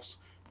someone else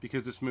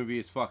because this movie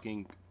is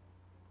fucking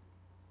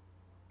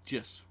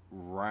just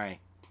rank.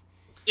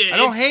 yeah, I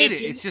don't hate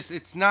it. It's just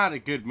it's not a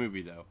good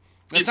movie though.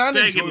 It's not an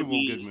begging to enjoyable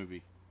be- good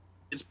movie.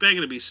 It's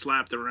begging to be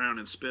slapped around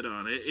and spit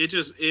on.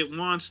 It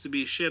wants to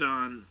be shit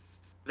on.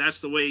 That's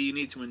the way you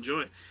need to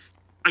enjoy it.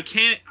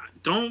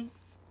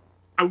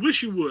 I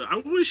wish you would. I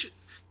wish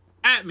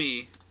at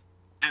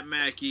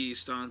Mac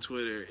East on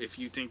Twitter if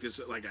you think this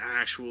is like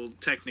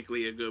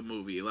technically a good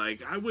movie.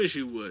 Like I wish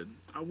you would.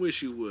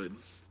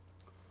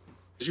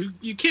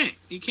 You can't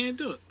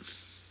do it.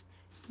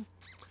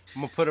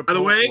 I'm gonna put a By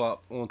the way, poll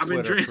up on I've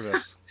been Twitter for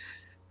this.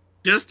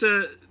 Just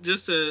to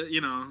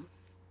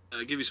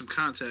give you some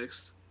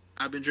context,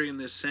 I've been drinking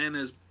this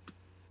Santa's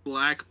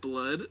Black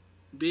Blood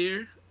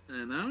beer,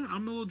 and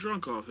I'm a little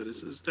drunk off it.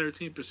 It's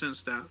 13%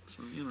 stout,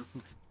 so you know.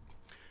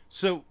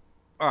 So,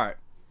 all right,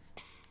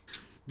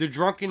 the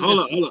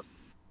drunkenness. Hold up.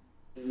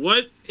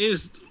 What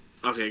is?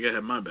 Okay, go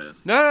ahead. My bad.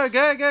 No,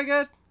 go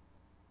ahead.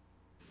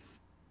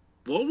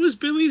 What was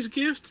Billy's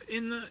gift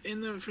in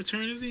the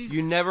fraternity?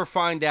 You never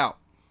find out.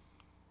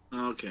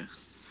 Okay.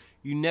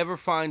 You never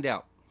find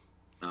out.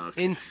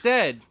 Okay.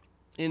 Instead,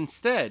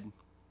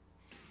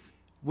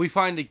 we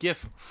find a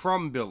gift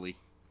from Billy.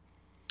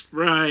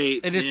 Right.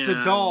 And it's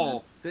the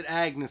doll that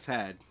Agnes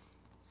had.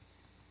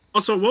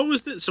 Also, what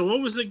was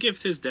the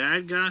gift his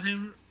dad got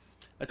him?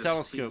 A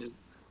telescope.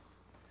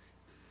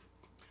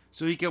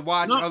 So he could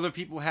watch other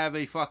people have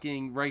a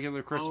fucking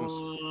regular Christmas.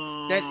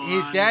 That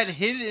his dad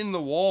hid it in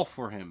the wall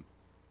for him.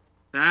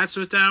 That's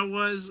what that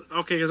was?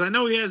 Okay, because I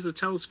know he has the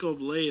telescope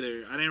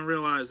later. I didn't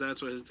realize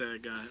that's what his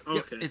dad got.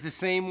 Okay. Yeah, it's the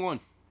same one.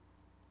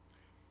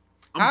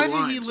 How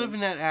did he live in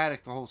that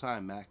attic the whole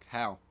time, Mac?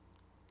 How?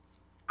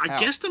 I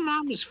guess the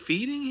mom was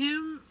feeding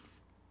him.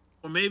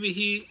 Or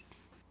maybe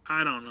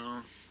I don't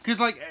know. Because,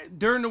 like,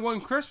 during the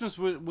one Christmas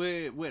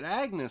with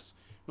Agnes,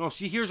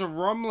 she hears a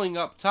rumbling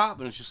up top,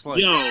 and it's just like...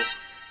 Yo,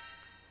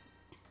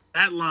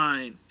 that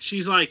line.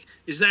 She's like,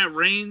 is that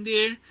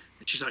reindeer?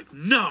 And she's like,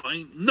 no,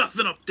 ain't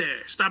nothing up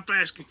there. Stop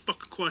asking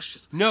fucking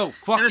questions. No,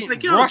 fucking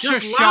like, Russia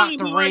shot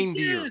the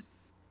reindeer. Like,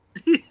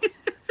 yeah.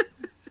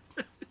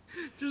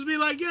 Just be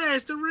like, yeah,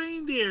 it's the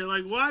reindeer.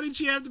 Like, why did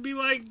she have to be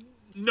like,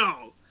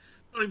 no?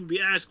 Don't even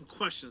be asking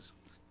questions.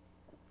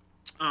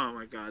 Oh,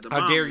 my God.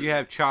 How dare you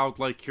have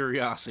childlike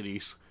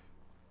curiosities?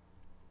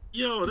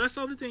 Yo, that's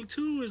the other thing,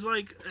 too, is,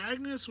 like,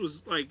 Agnes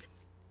was, like,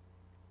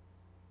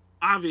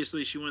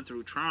 obviously she went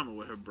through trauma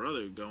with her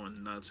brother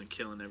going nuts and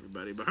killing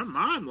everybody, but her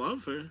mom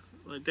loved her.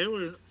 Like, they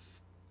were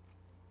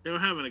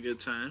having a good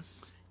time.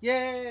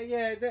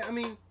 Yeah. I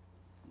mean,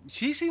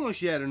 she seemed like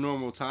she had a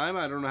normal time.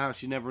 I don't know how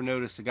she never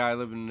noticed a guy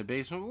living in the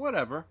basement, but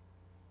whatever.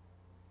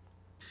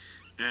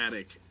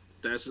 Attic.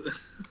 That's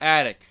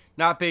attic,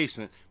 not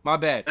basement. My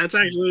bad. That's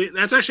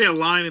actually a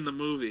line in the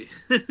movie.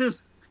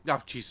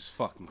 Oh, Jesus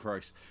fucking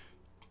Christ.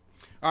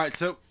 All right,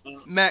 so,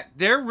 Matt,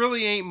 there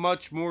really ain't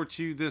much more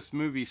to this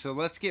movie, so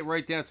let's get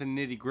right down to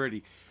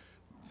nitty-gritty.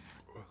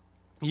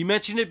 You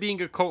mentioned it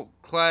being a cult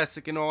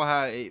classic and all,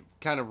 how it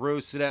kind of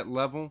rose to that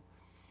level.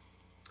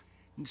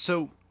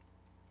 So,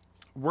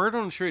 word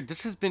on the street,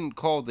 this has been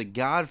called the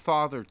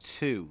Godfather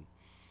 2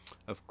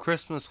 of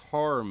Christmas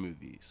horror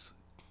movies.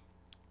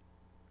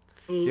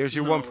 There's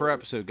your one per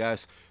episode,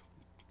 guys.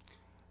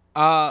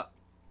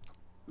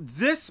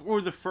 This or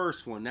the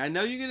first one. Now, I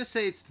know you're going to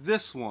say it's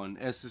this one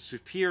as the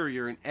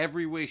superior in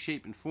every way,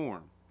 shape, and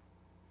form.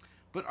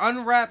 But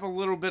unwrap a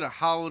little bit of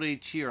holiday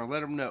cheer and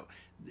let them know.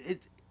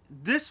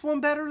 This one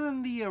better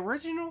than the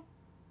original?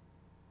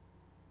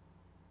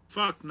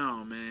 Fuck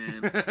no,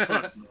 man.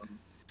 Fuck no.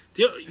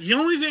 The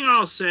only thing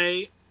I'll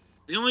say,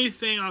 the only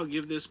thing I'll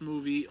give this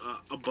movie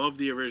above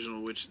the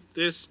original, which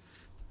this,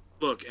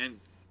 look, and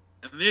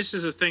this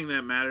is a thing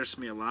that matters to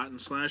me a lot in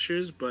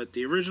slashers, but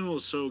the original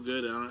is so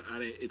good,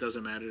 it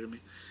doesn't matter to me.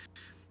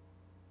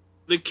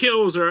 The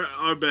kills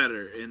are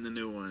better in the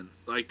new one.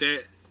 Like,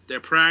 they're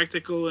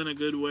practical in a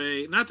good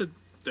way. Not that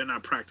they're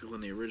not practical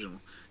in the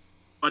original,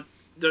 but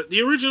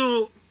the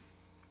original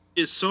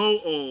is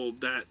so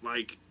old that,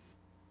 like,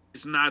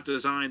 it's not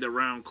designed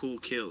around cool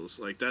kills.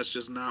 Like, that's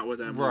just not what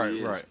that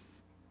movie is. Right.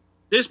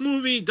 This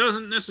movie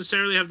doesn't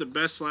necessarily have the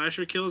best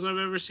slasher kills I've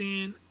ever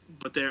seen,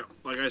 but they're,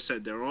 like I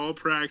said, they're all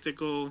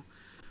practical.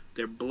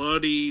 They're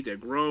bloody. They're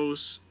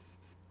gross.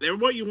 They're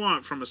what you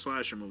want from a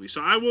slasher movie.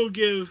 So I'll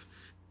give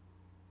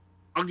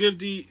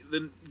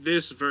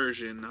this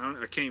version.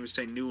 I can't even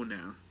say new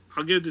now.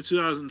 I'll give the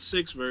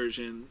 2006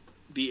 version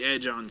the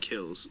edge on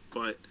kills.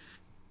 But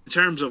in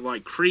terms of,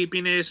 like,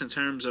 creepiness, in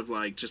terms of,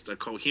 like, just a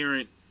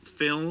coherent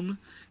film,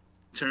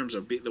 in terms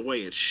of the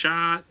way it's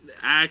shot, the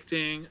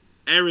acting,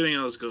 everything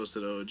else goes to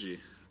the OG.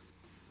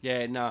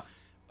 Yeah, no.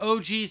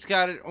 OG's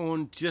got it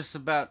on just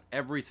about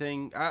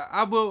everything.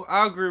 I'll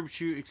agree with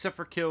you, except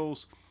for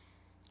kills.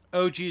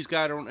 OG's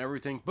got it on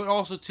everything. But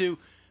also, too,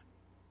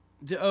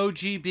 the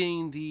OG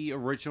being the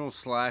original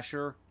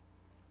slasher,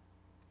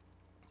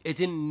 it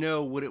didn't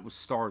know what it was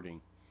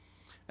starting.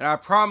 And I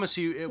promise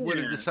you, it would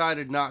have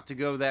decided not to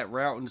go that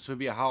route, and this would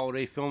be a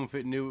holiday film if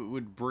it knew it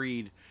would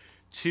breed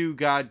 2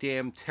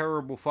 goddamn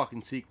terrible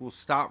fucking sequels.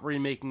 Stop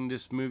remaking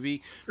this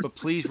movie, but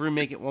please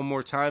remake it one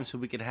more time so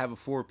we can have a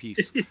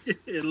 4-piece.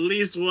 At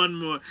least one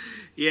more.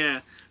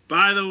 Yeah.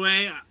 By the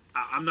way,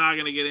 I'm not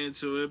gonna get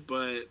into it,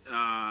 but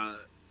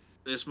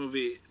this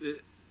movie,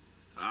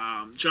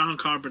 John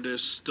Carpenter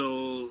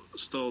stole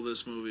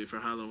this movie for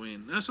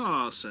Halloween. That's all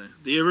I'll say.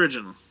 The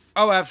original.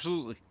 Oh,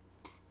 absolutely.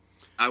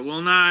 I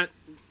will not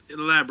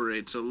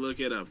elaborate, so look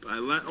it up.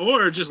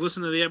 Or just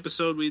listen to the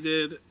episode we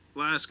did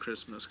last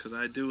Christmas, because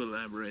I do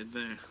elaborate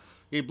there.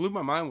 He blew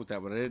my mind with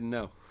that, but I didn't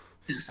know.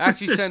 I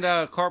actually send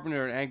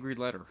Carpenter an angry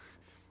letter.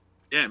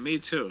 Yeah, me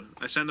too.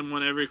 I send him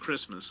one every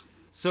Christmas.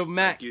 So,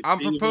 Mac, You I'm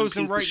thieving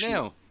proposing piece of right shit.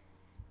 now.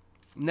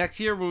 Next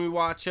year when we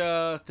watch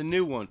the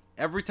new one,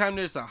 every time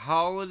there's a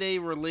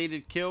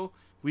holiday-related kill,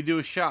 we do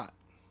a shot.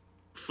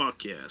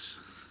 Fuck yes.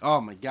 Oh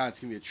my god, it's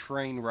going to be a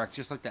train wreck,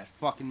 just like that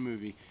fucking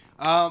movie.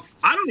 I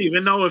don't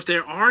even know if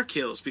there are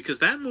kills, because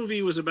that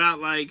movie was about,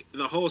 like,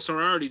 the whole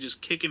sorority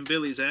just kicking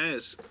Billy's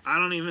ass. I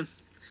don't even...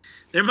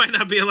 There might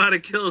not be a lot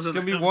of kills in It's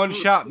going to that be one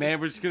movie. shot, man.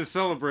 We're just going to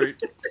celebrate.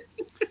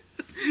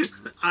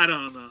 I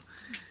don't know.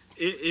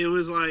 It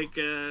was like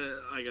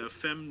a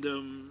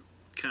femdom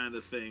kind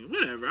of thing.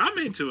 Whatever. I'm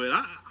into it.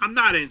 I'm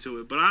not into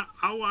it, but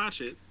I'll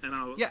watch it, and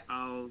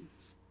I'll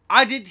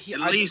I did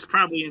at least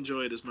probably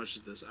enjoy it as much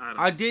as this.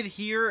 I did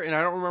hear, and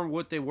I don't remember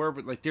what they were,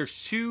 but like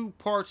there's two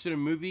parts of the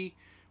movie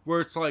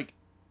where it's like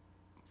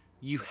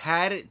you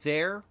had it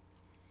there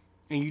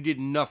and you did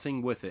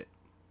nothing with it.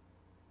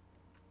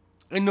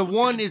 And the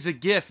one is a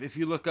GIF. If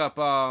you look up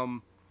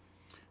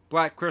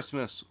Black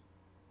Christmas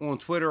on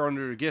Twitter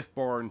under the GIF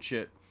bar and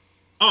shit.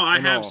 Oh, I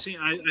and have all. seen.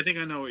 I think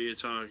I know what you're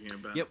talking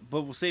about. Yep,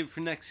 but we'll save it for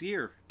next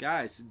year,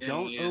 guys. Yeah,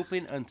 Don't yeah.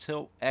 open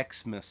until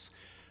Xmas.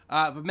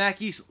 But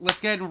Mackies,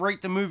 let's go ahead and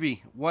rate the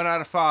movie 1 out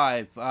of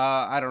 5.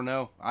 I don't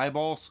know,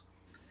 eyeballs.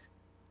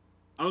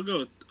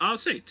 I'll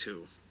say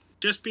 2,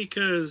 just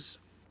because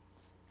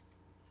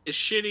as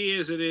shitty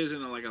as it is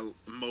in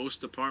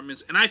most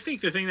apartments, and I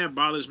think the thing that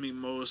bothers me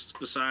most,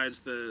 besides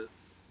the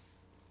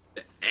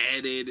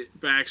added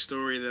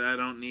backstory that I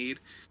don't need,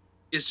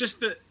 is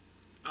just that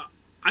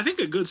I think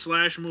a good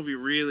slash movie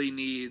really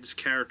needs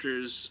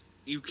characters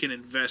you can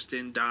invest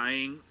in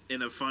dying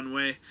in a fun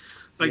way.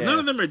 Like, none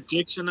of them are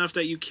dicks enough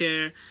that you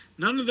care.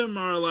 None of them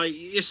are, like,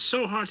 it's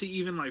so hard to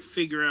even, like,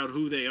 figure out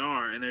who they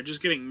are, and they're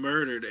just getting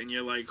murdered, and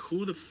you're like,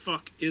 who the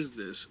fuck is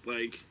this?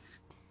 Like,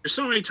 there's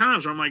so many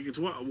times where I'm like,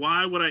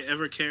 why would I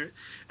ever care?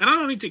 And I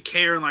don't need to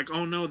care, like,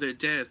 oh no, they're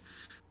dead.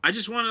 I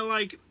just want to,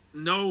 like,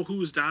 know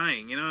who's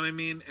dying, you know what I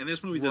mean? And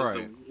this movie does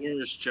the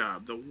worst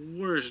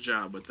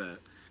job with that.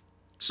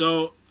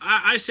 So,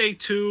 I say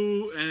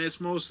 2, and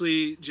it's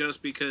mostly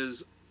just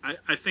because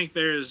I think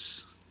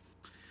there's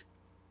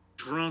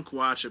drunk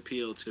watch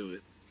appeal to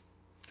it.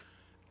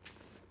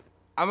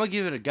 I'm going to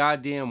give it a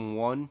goddamn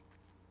 1.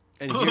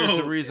 And here's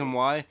the reason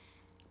why.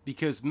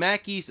 Because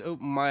Mackey's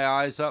opened my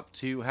eyes up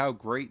to how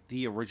great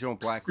the original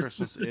Black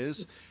Christmas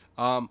is.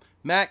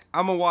 Mac,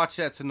 I'm going to watch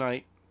that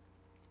tonight.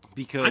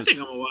 Because I think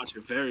I'm going to watch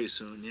it very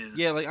soon, yeah.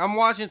 Yeah, like, I'm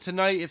watching it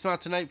tonight. If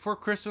not tonight, for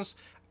Christmas,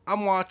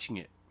 I'm watching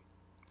it.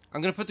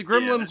 I'm going to put the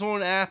Gremlins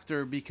on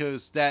after,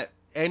 because that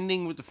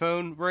ending with the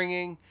phone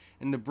ringing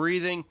and the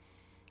breathing,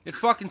 it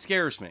fucking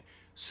scares me.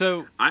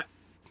 So I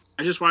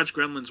just watched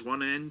Gremlins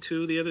 1 and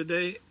 2 the other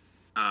day.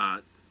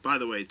 By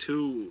the way,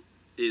 2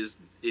 is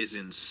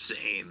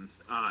insane,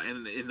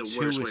 and in the 2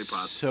 worst way is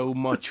possible. so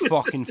much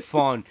fucking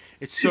fun.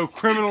 It's so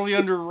criminally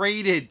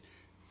underrated.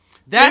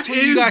 That's It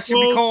what you is guys should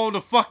be both- calling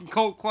a fucking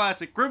cult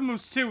classic.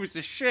 Gremlins 2 is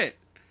the shit.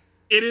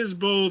 It is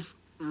both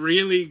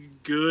really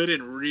good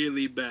and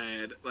really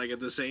bad, like, at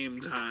the same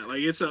time.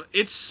 Like, it's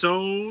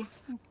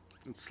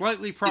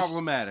Slightly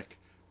problematic.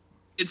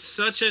 it's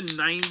such a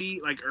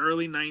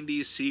early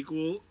 90s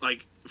sequel,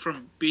 like,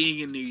 from being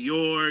in New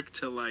York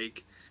to,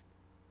 like,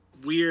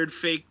 weird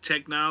fake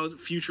technology,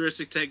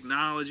 futuristic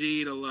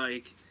technology, to,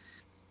 like,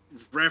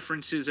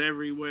 references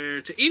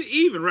everywhere, to it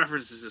even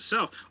references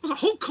itself. Also,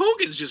 Hulk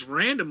Hogan's just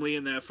randomly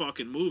in that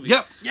fucking movie.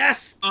 Yep.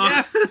 Yes.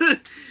 Yes.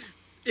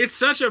 It's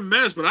such a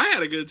mess, but I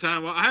had a good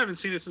time. I haven't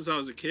seen it since I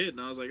was a kid, and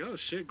I was like, oh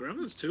shit,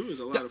 Gremlins 2 is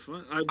a lot of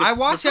fun. I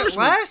watched that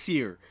last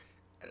year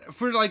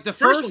for like the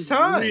first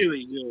time.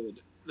 Really good.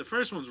 The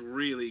first one's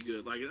really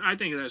good. Like, I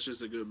think that's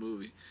just a good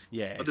movie.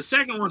 Yeah. But the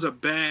second one's a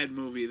bad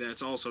movie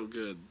that's also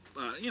good.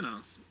 You know.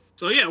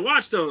 So yeah,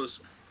 watch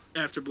those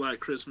after Black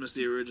Christmas,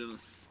 the original.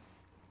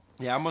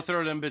 Yeah, I'm gonna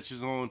throw them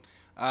bitches on.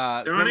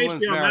 They're on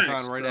Gremlins HBO Marathon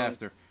Max, right so-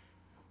 after.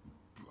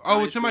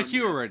 Oh, it's in my HBO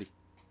queue Max. already.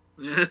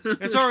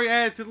 It's already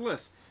added to the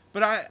list.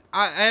 But I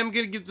am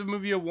going to give the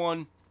movie a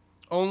 1,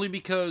 only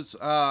because,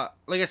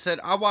 like I said,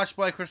 I watched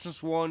Black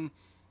Christmas 1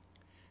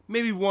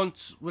 maybe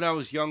once when I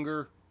was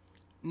younger.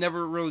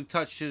 Never really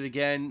touched it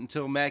again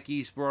until Mac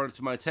East brought it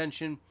to my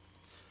attention.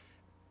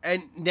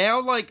 And now,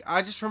 like,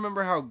 I just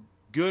remember how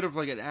good of,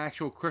 like, an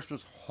actual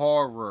Christmas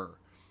horror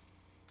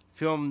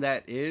film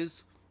that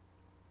is.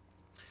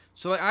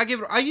 So, like,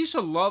 I used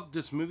to love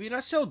this movie, and I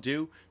still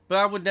do, but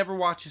I would never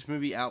watch this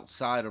movie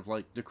outside of,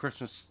 like, the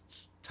Christmas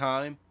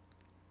time.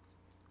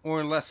 Or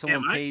unless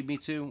someone paid me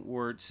to,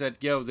 or said,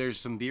 yo, there's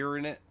some beer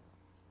in it.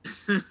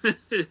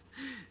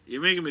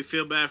 You're making me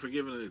feel bad for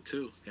giving it a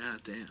 2. God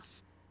damn.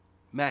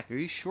 Mac, are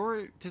you sure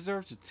it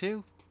deserves a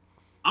 2?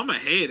 I'm a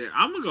hater.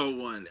 I'm gonna go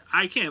 1.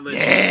 I can't let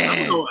Yeah. I'm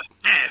gonna go a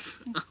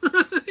F.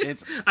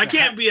 I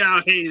can't be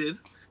out hated.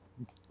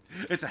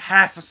 It's a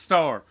half a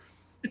star.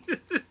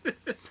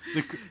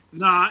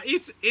 Nah,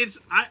 it's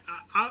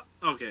I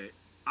okay.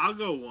 I'll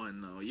go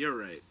 1 though. You're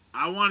right.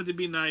 I wanted to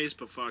be nice,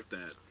 but fuck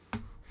that.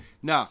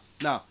 No.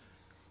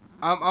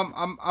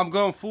 I'm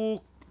going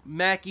full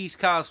Mackey's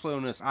cosplay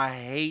on this. I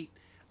hate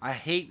I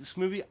hate this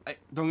movie.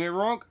 Don't get me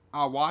wrong.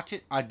 I'll watch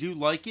it. I do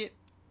like it.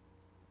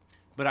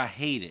 But I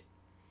hate it.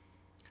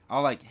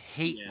 I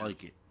hate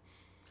it.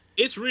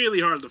 It's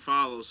really hard to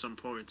follow some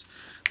points.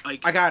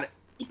 Like I got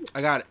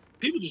it.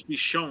 People just be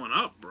showing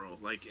up, bro.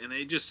 And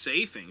they just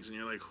say things, and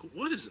you're like,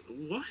 what is it?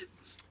 What?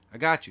 I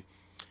got you.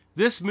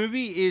 This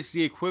movie is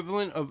the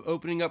equivalent of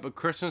opening up a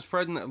Christmas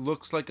present that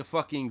looks like a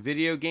fucking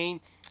video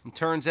game. And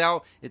turns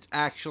out it's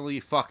actually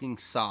fucking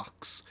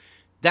socks.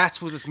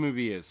 That's what this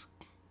movie is.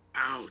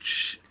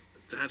 Ouch.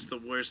 That's the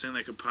worst thing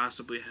that could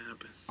possibly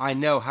happen. I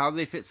know. How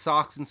they fit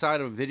socks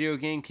inside of a video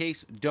game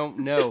case? Don't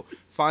know.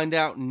 Find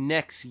out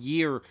next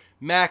year.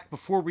 Mac,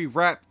 before we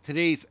wrap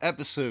today's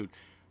episode,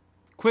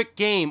 quick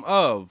game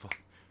of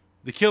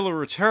The Killer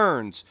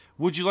Returns.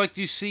 Would you like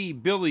to see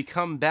Billy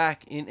come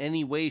back in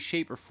any way,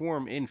 shape, or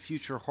form in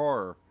future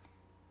horror?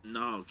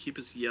 No, keep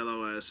his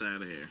yellow ass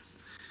out of here.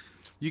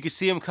 You can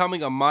see him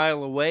coming a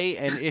mile away,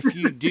 and if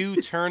you do,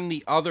 turn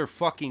the other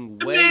fucking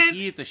way.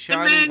 He is the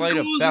shining light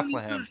of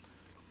Bethlehem.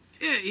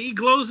 Yeah, he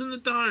glows in the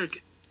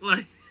dark.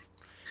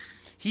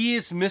 He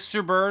is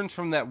Mr. Burns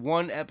from that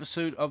one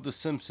episode of The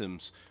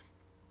Simpsons.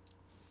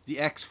 The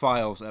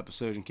X-Files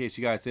episode, in case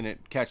you guys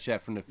didn't catch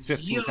that from the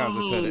 15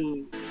 times I said it.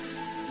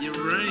 You're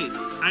right.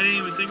 I didn't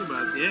even think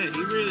about it. Yeah,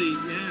 he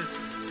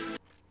really,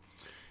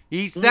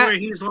 He's where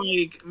he's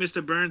like,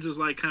 Mr. Burns is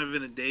kind of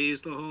in a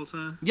daze the whole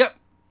time. Yep.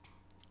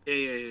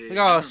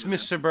 Yeah. It's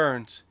Mr.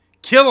 Burns.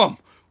 Kill him!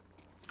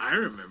 I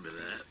remember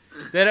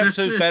that. That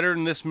episode's better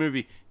than this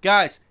movie.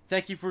 Guys,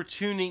 thank you for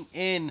tuning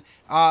in.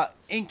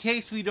 In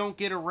case we don't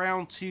get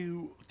around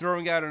to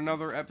throwing out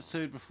another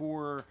episode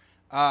before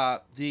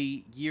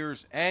the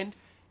year's end,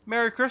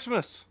 Merry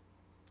Christmas.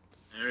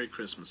 Merry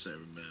Christmas,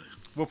 everybody.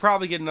 We'll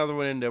probably get another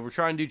one in there. We're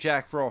trying to do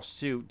Jack Frost,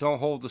 too. Don't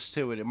hold us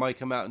to it. It might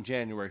come out in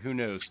January. Who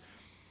knows?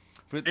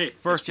 But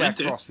first Jack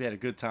Frost, we had a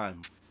good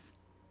time.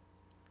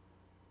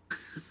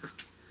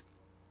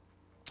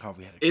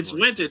 It's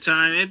winter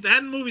time.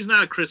 That movie's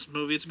not a Christmas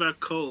movie. It's about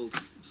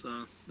cold.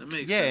 So that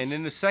makes sense. Yeah, and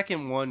in the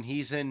second one,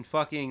 he's in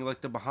fucking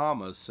the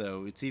Bahamas,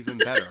 so it's even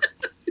better.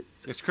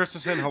 It's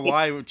Christmas in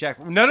Hawaii with Jack.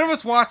 None of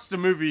us watched the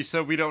movie,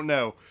 so we don't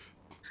know.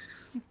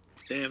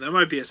 Damn, that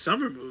might be a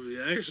summer movie,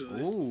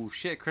 actually. Oh,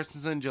 shit.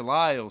 Christmas in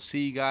July. I'll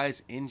see you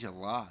guys in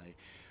July.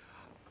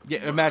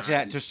 Yeah, imagine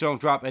that. Just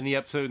don't drop any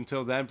episode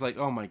until then. It's like,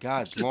 oh my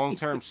God,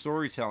 long-term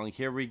storytelling.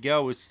 Here we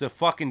go. It's the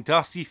fucking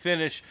dusty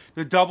finish.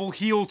 The double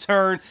heel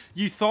turn.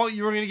 You thought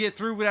you were going to get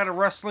through without a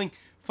wrestling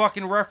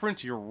fucking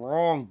reference? You're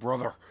wrong,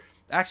 brother.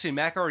 Actually,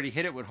 Mac already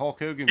hit it with Hulk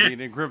Hogan being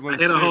in Gribblin' I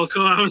hit a Hulk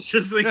Hogan. I was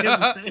just thinking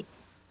that.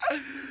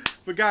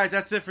 But guys,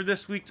 that's it for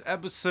this week's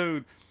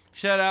episode.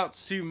 Shout out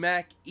to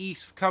Mac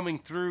East for coming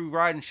through,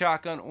 riding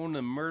shotgun on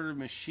the Murder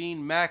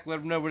Machine. Mac,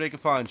 let them know where they can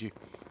find you.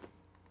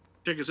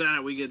 Check us out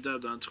at We Get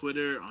Dubbed on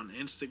Twitter, on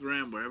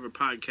Instagram, wherever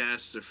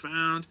podcasts are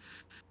found.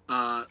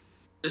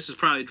 This is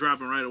probably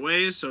dropping right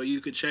away, so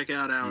you could check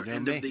out our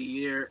end of the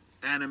year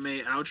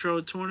anime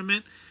outro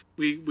tournament.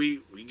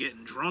 We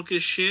getting drunk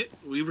as shit.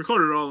 We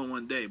recorded it all in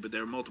one day, but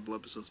there are multiple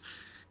episodes.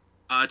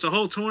 It's a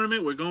whole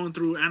tournament. We're going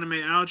through anime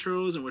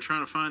outros, and we're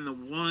trying to find the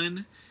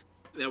one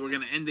that we're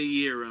gonna end the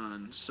year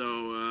on.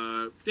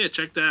 So yeah,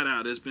 check that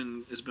out. It's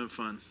been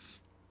fun.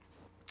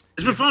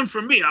 It's been fun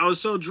for me. I was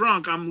so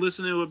drunk. I'm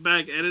listening to it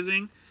back,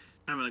 editing,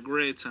 having a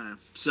great time.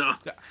 So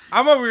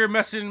I'm over here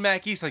messaging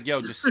Mac East like,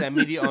 yo, just send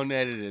me the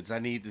unedited. I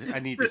need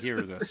to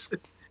hear this.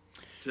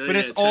 So, but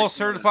yeah, it's all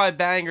certified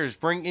bangers.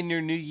 Bring in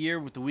your new year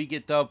with the We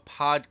Get Dubbed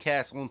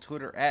podcast on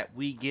Twitter at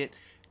We Get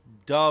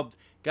Dubbed.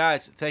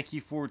 Guys, thank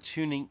you for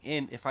tuning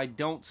in. If I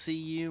don't see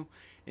you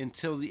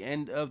until the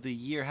end of the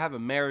year, have a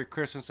Merry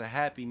Christmas, a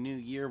Happy New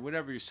Year.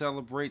 Whatever you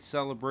celebrate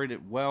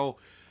it well.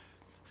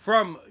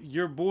 From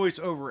your boys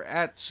over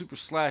at Super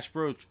Slash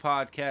Bros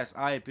Podcast,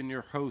 I have been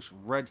your host,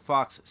 Red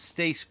Fox.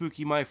 Stay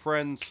spooky, my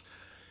friends.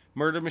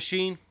 Murder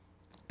Machine,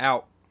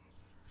 out.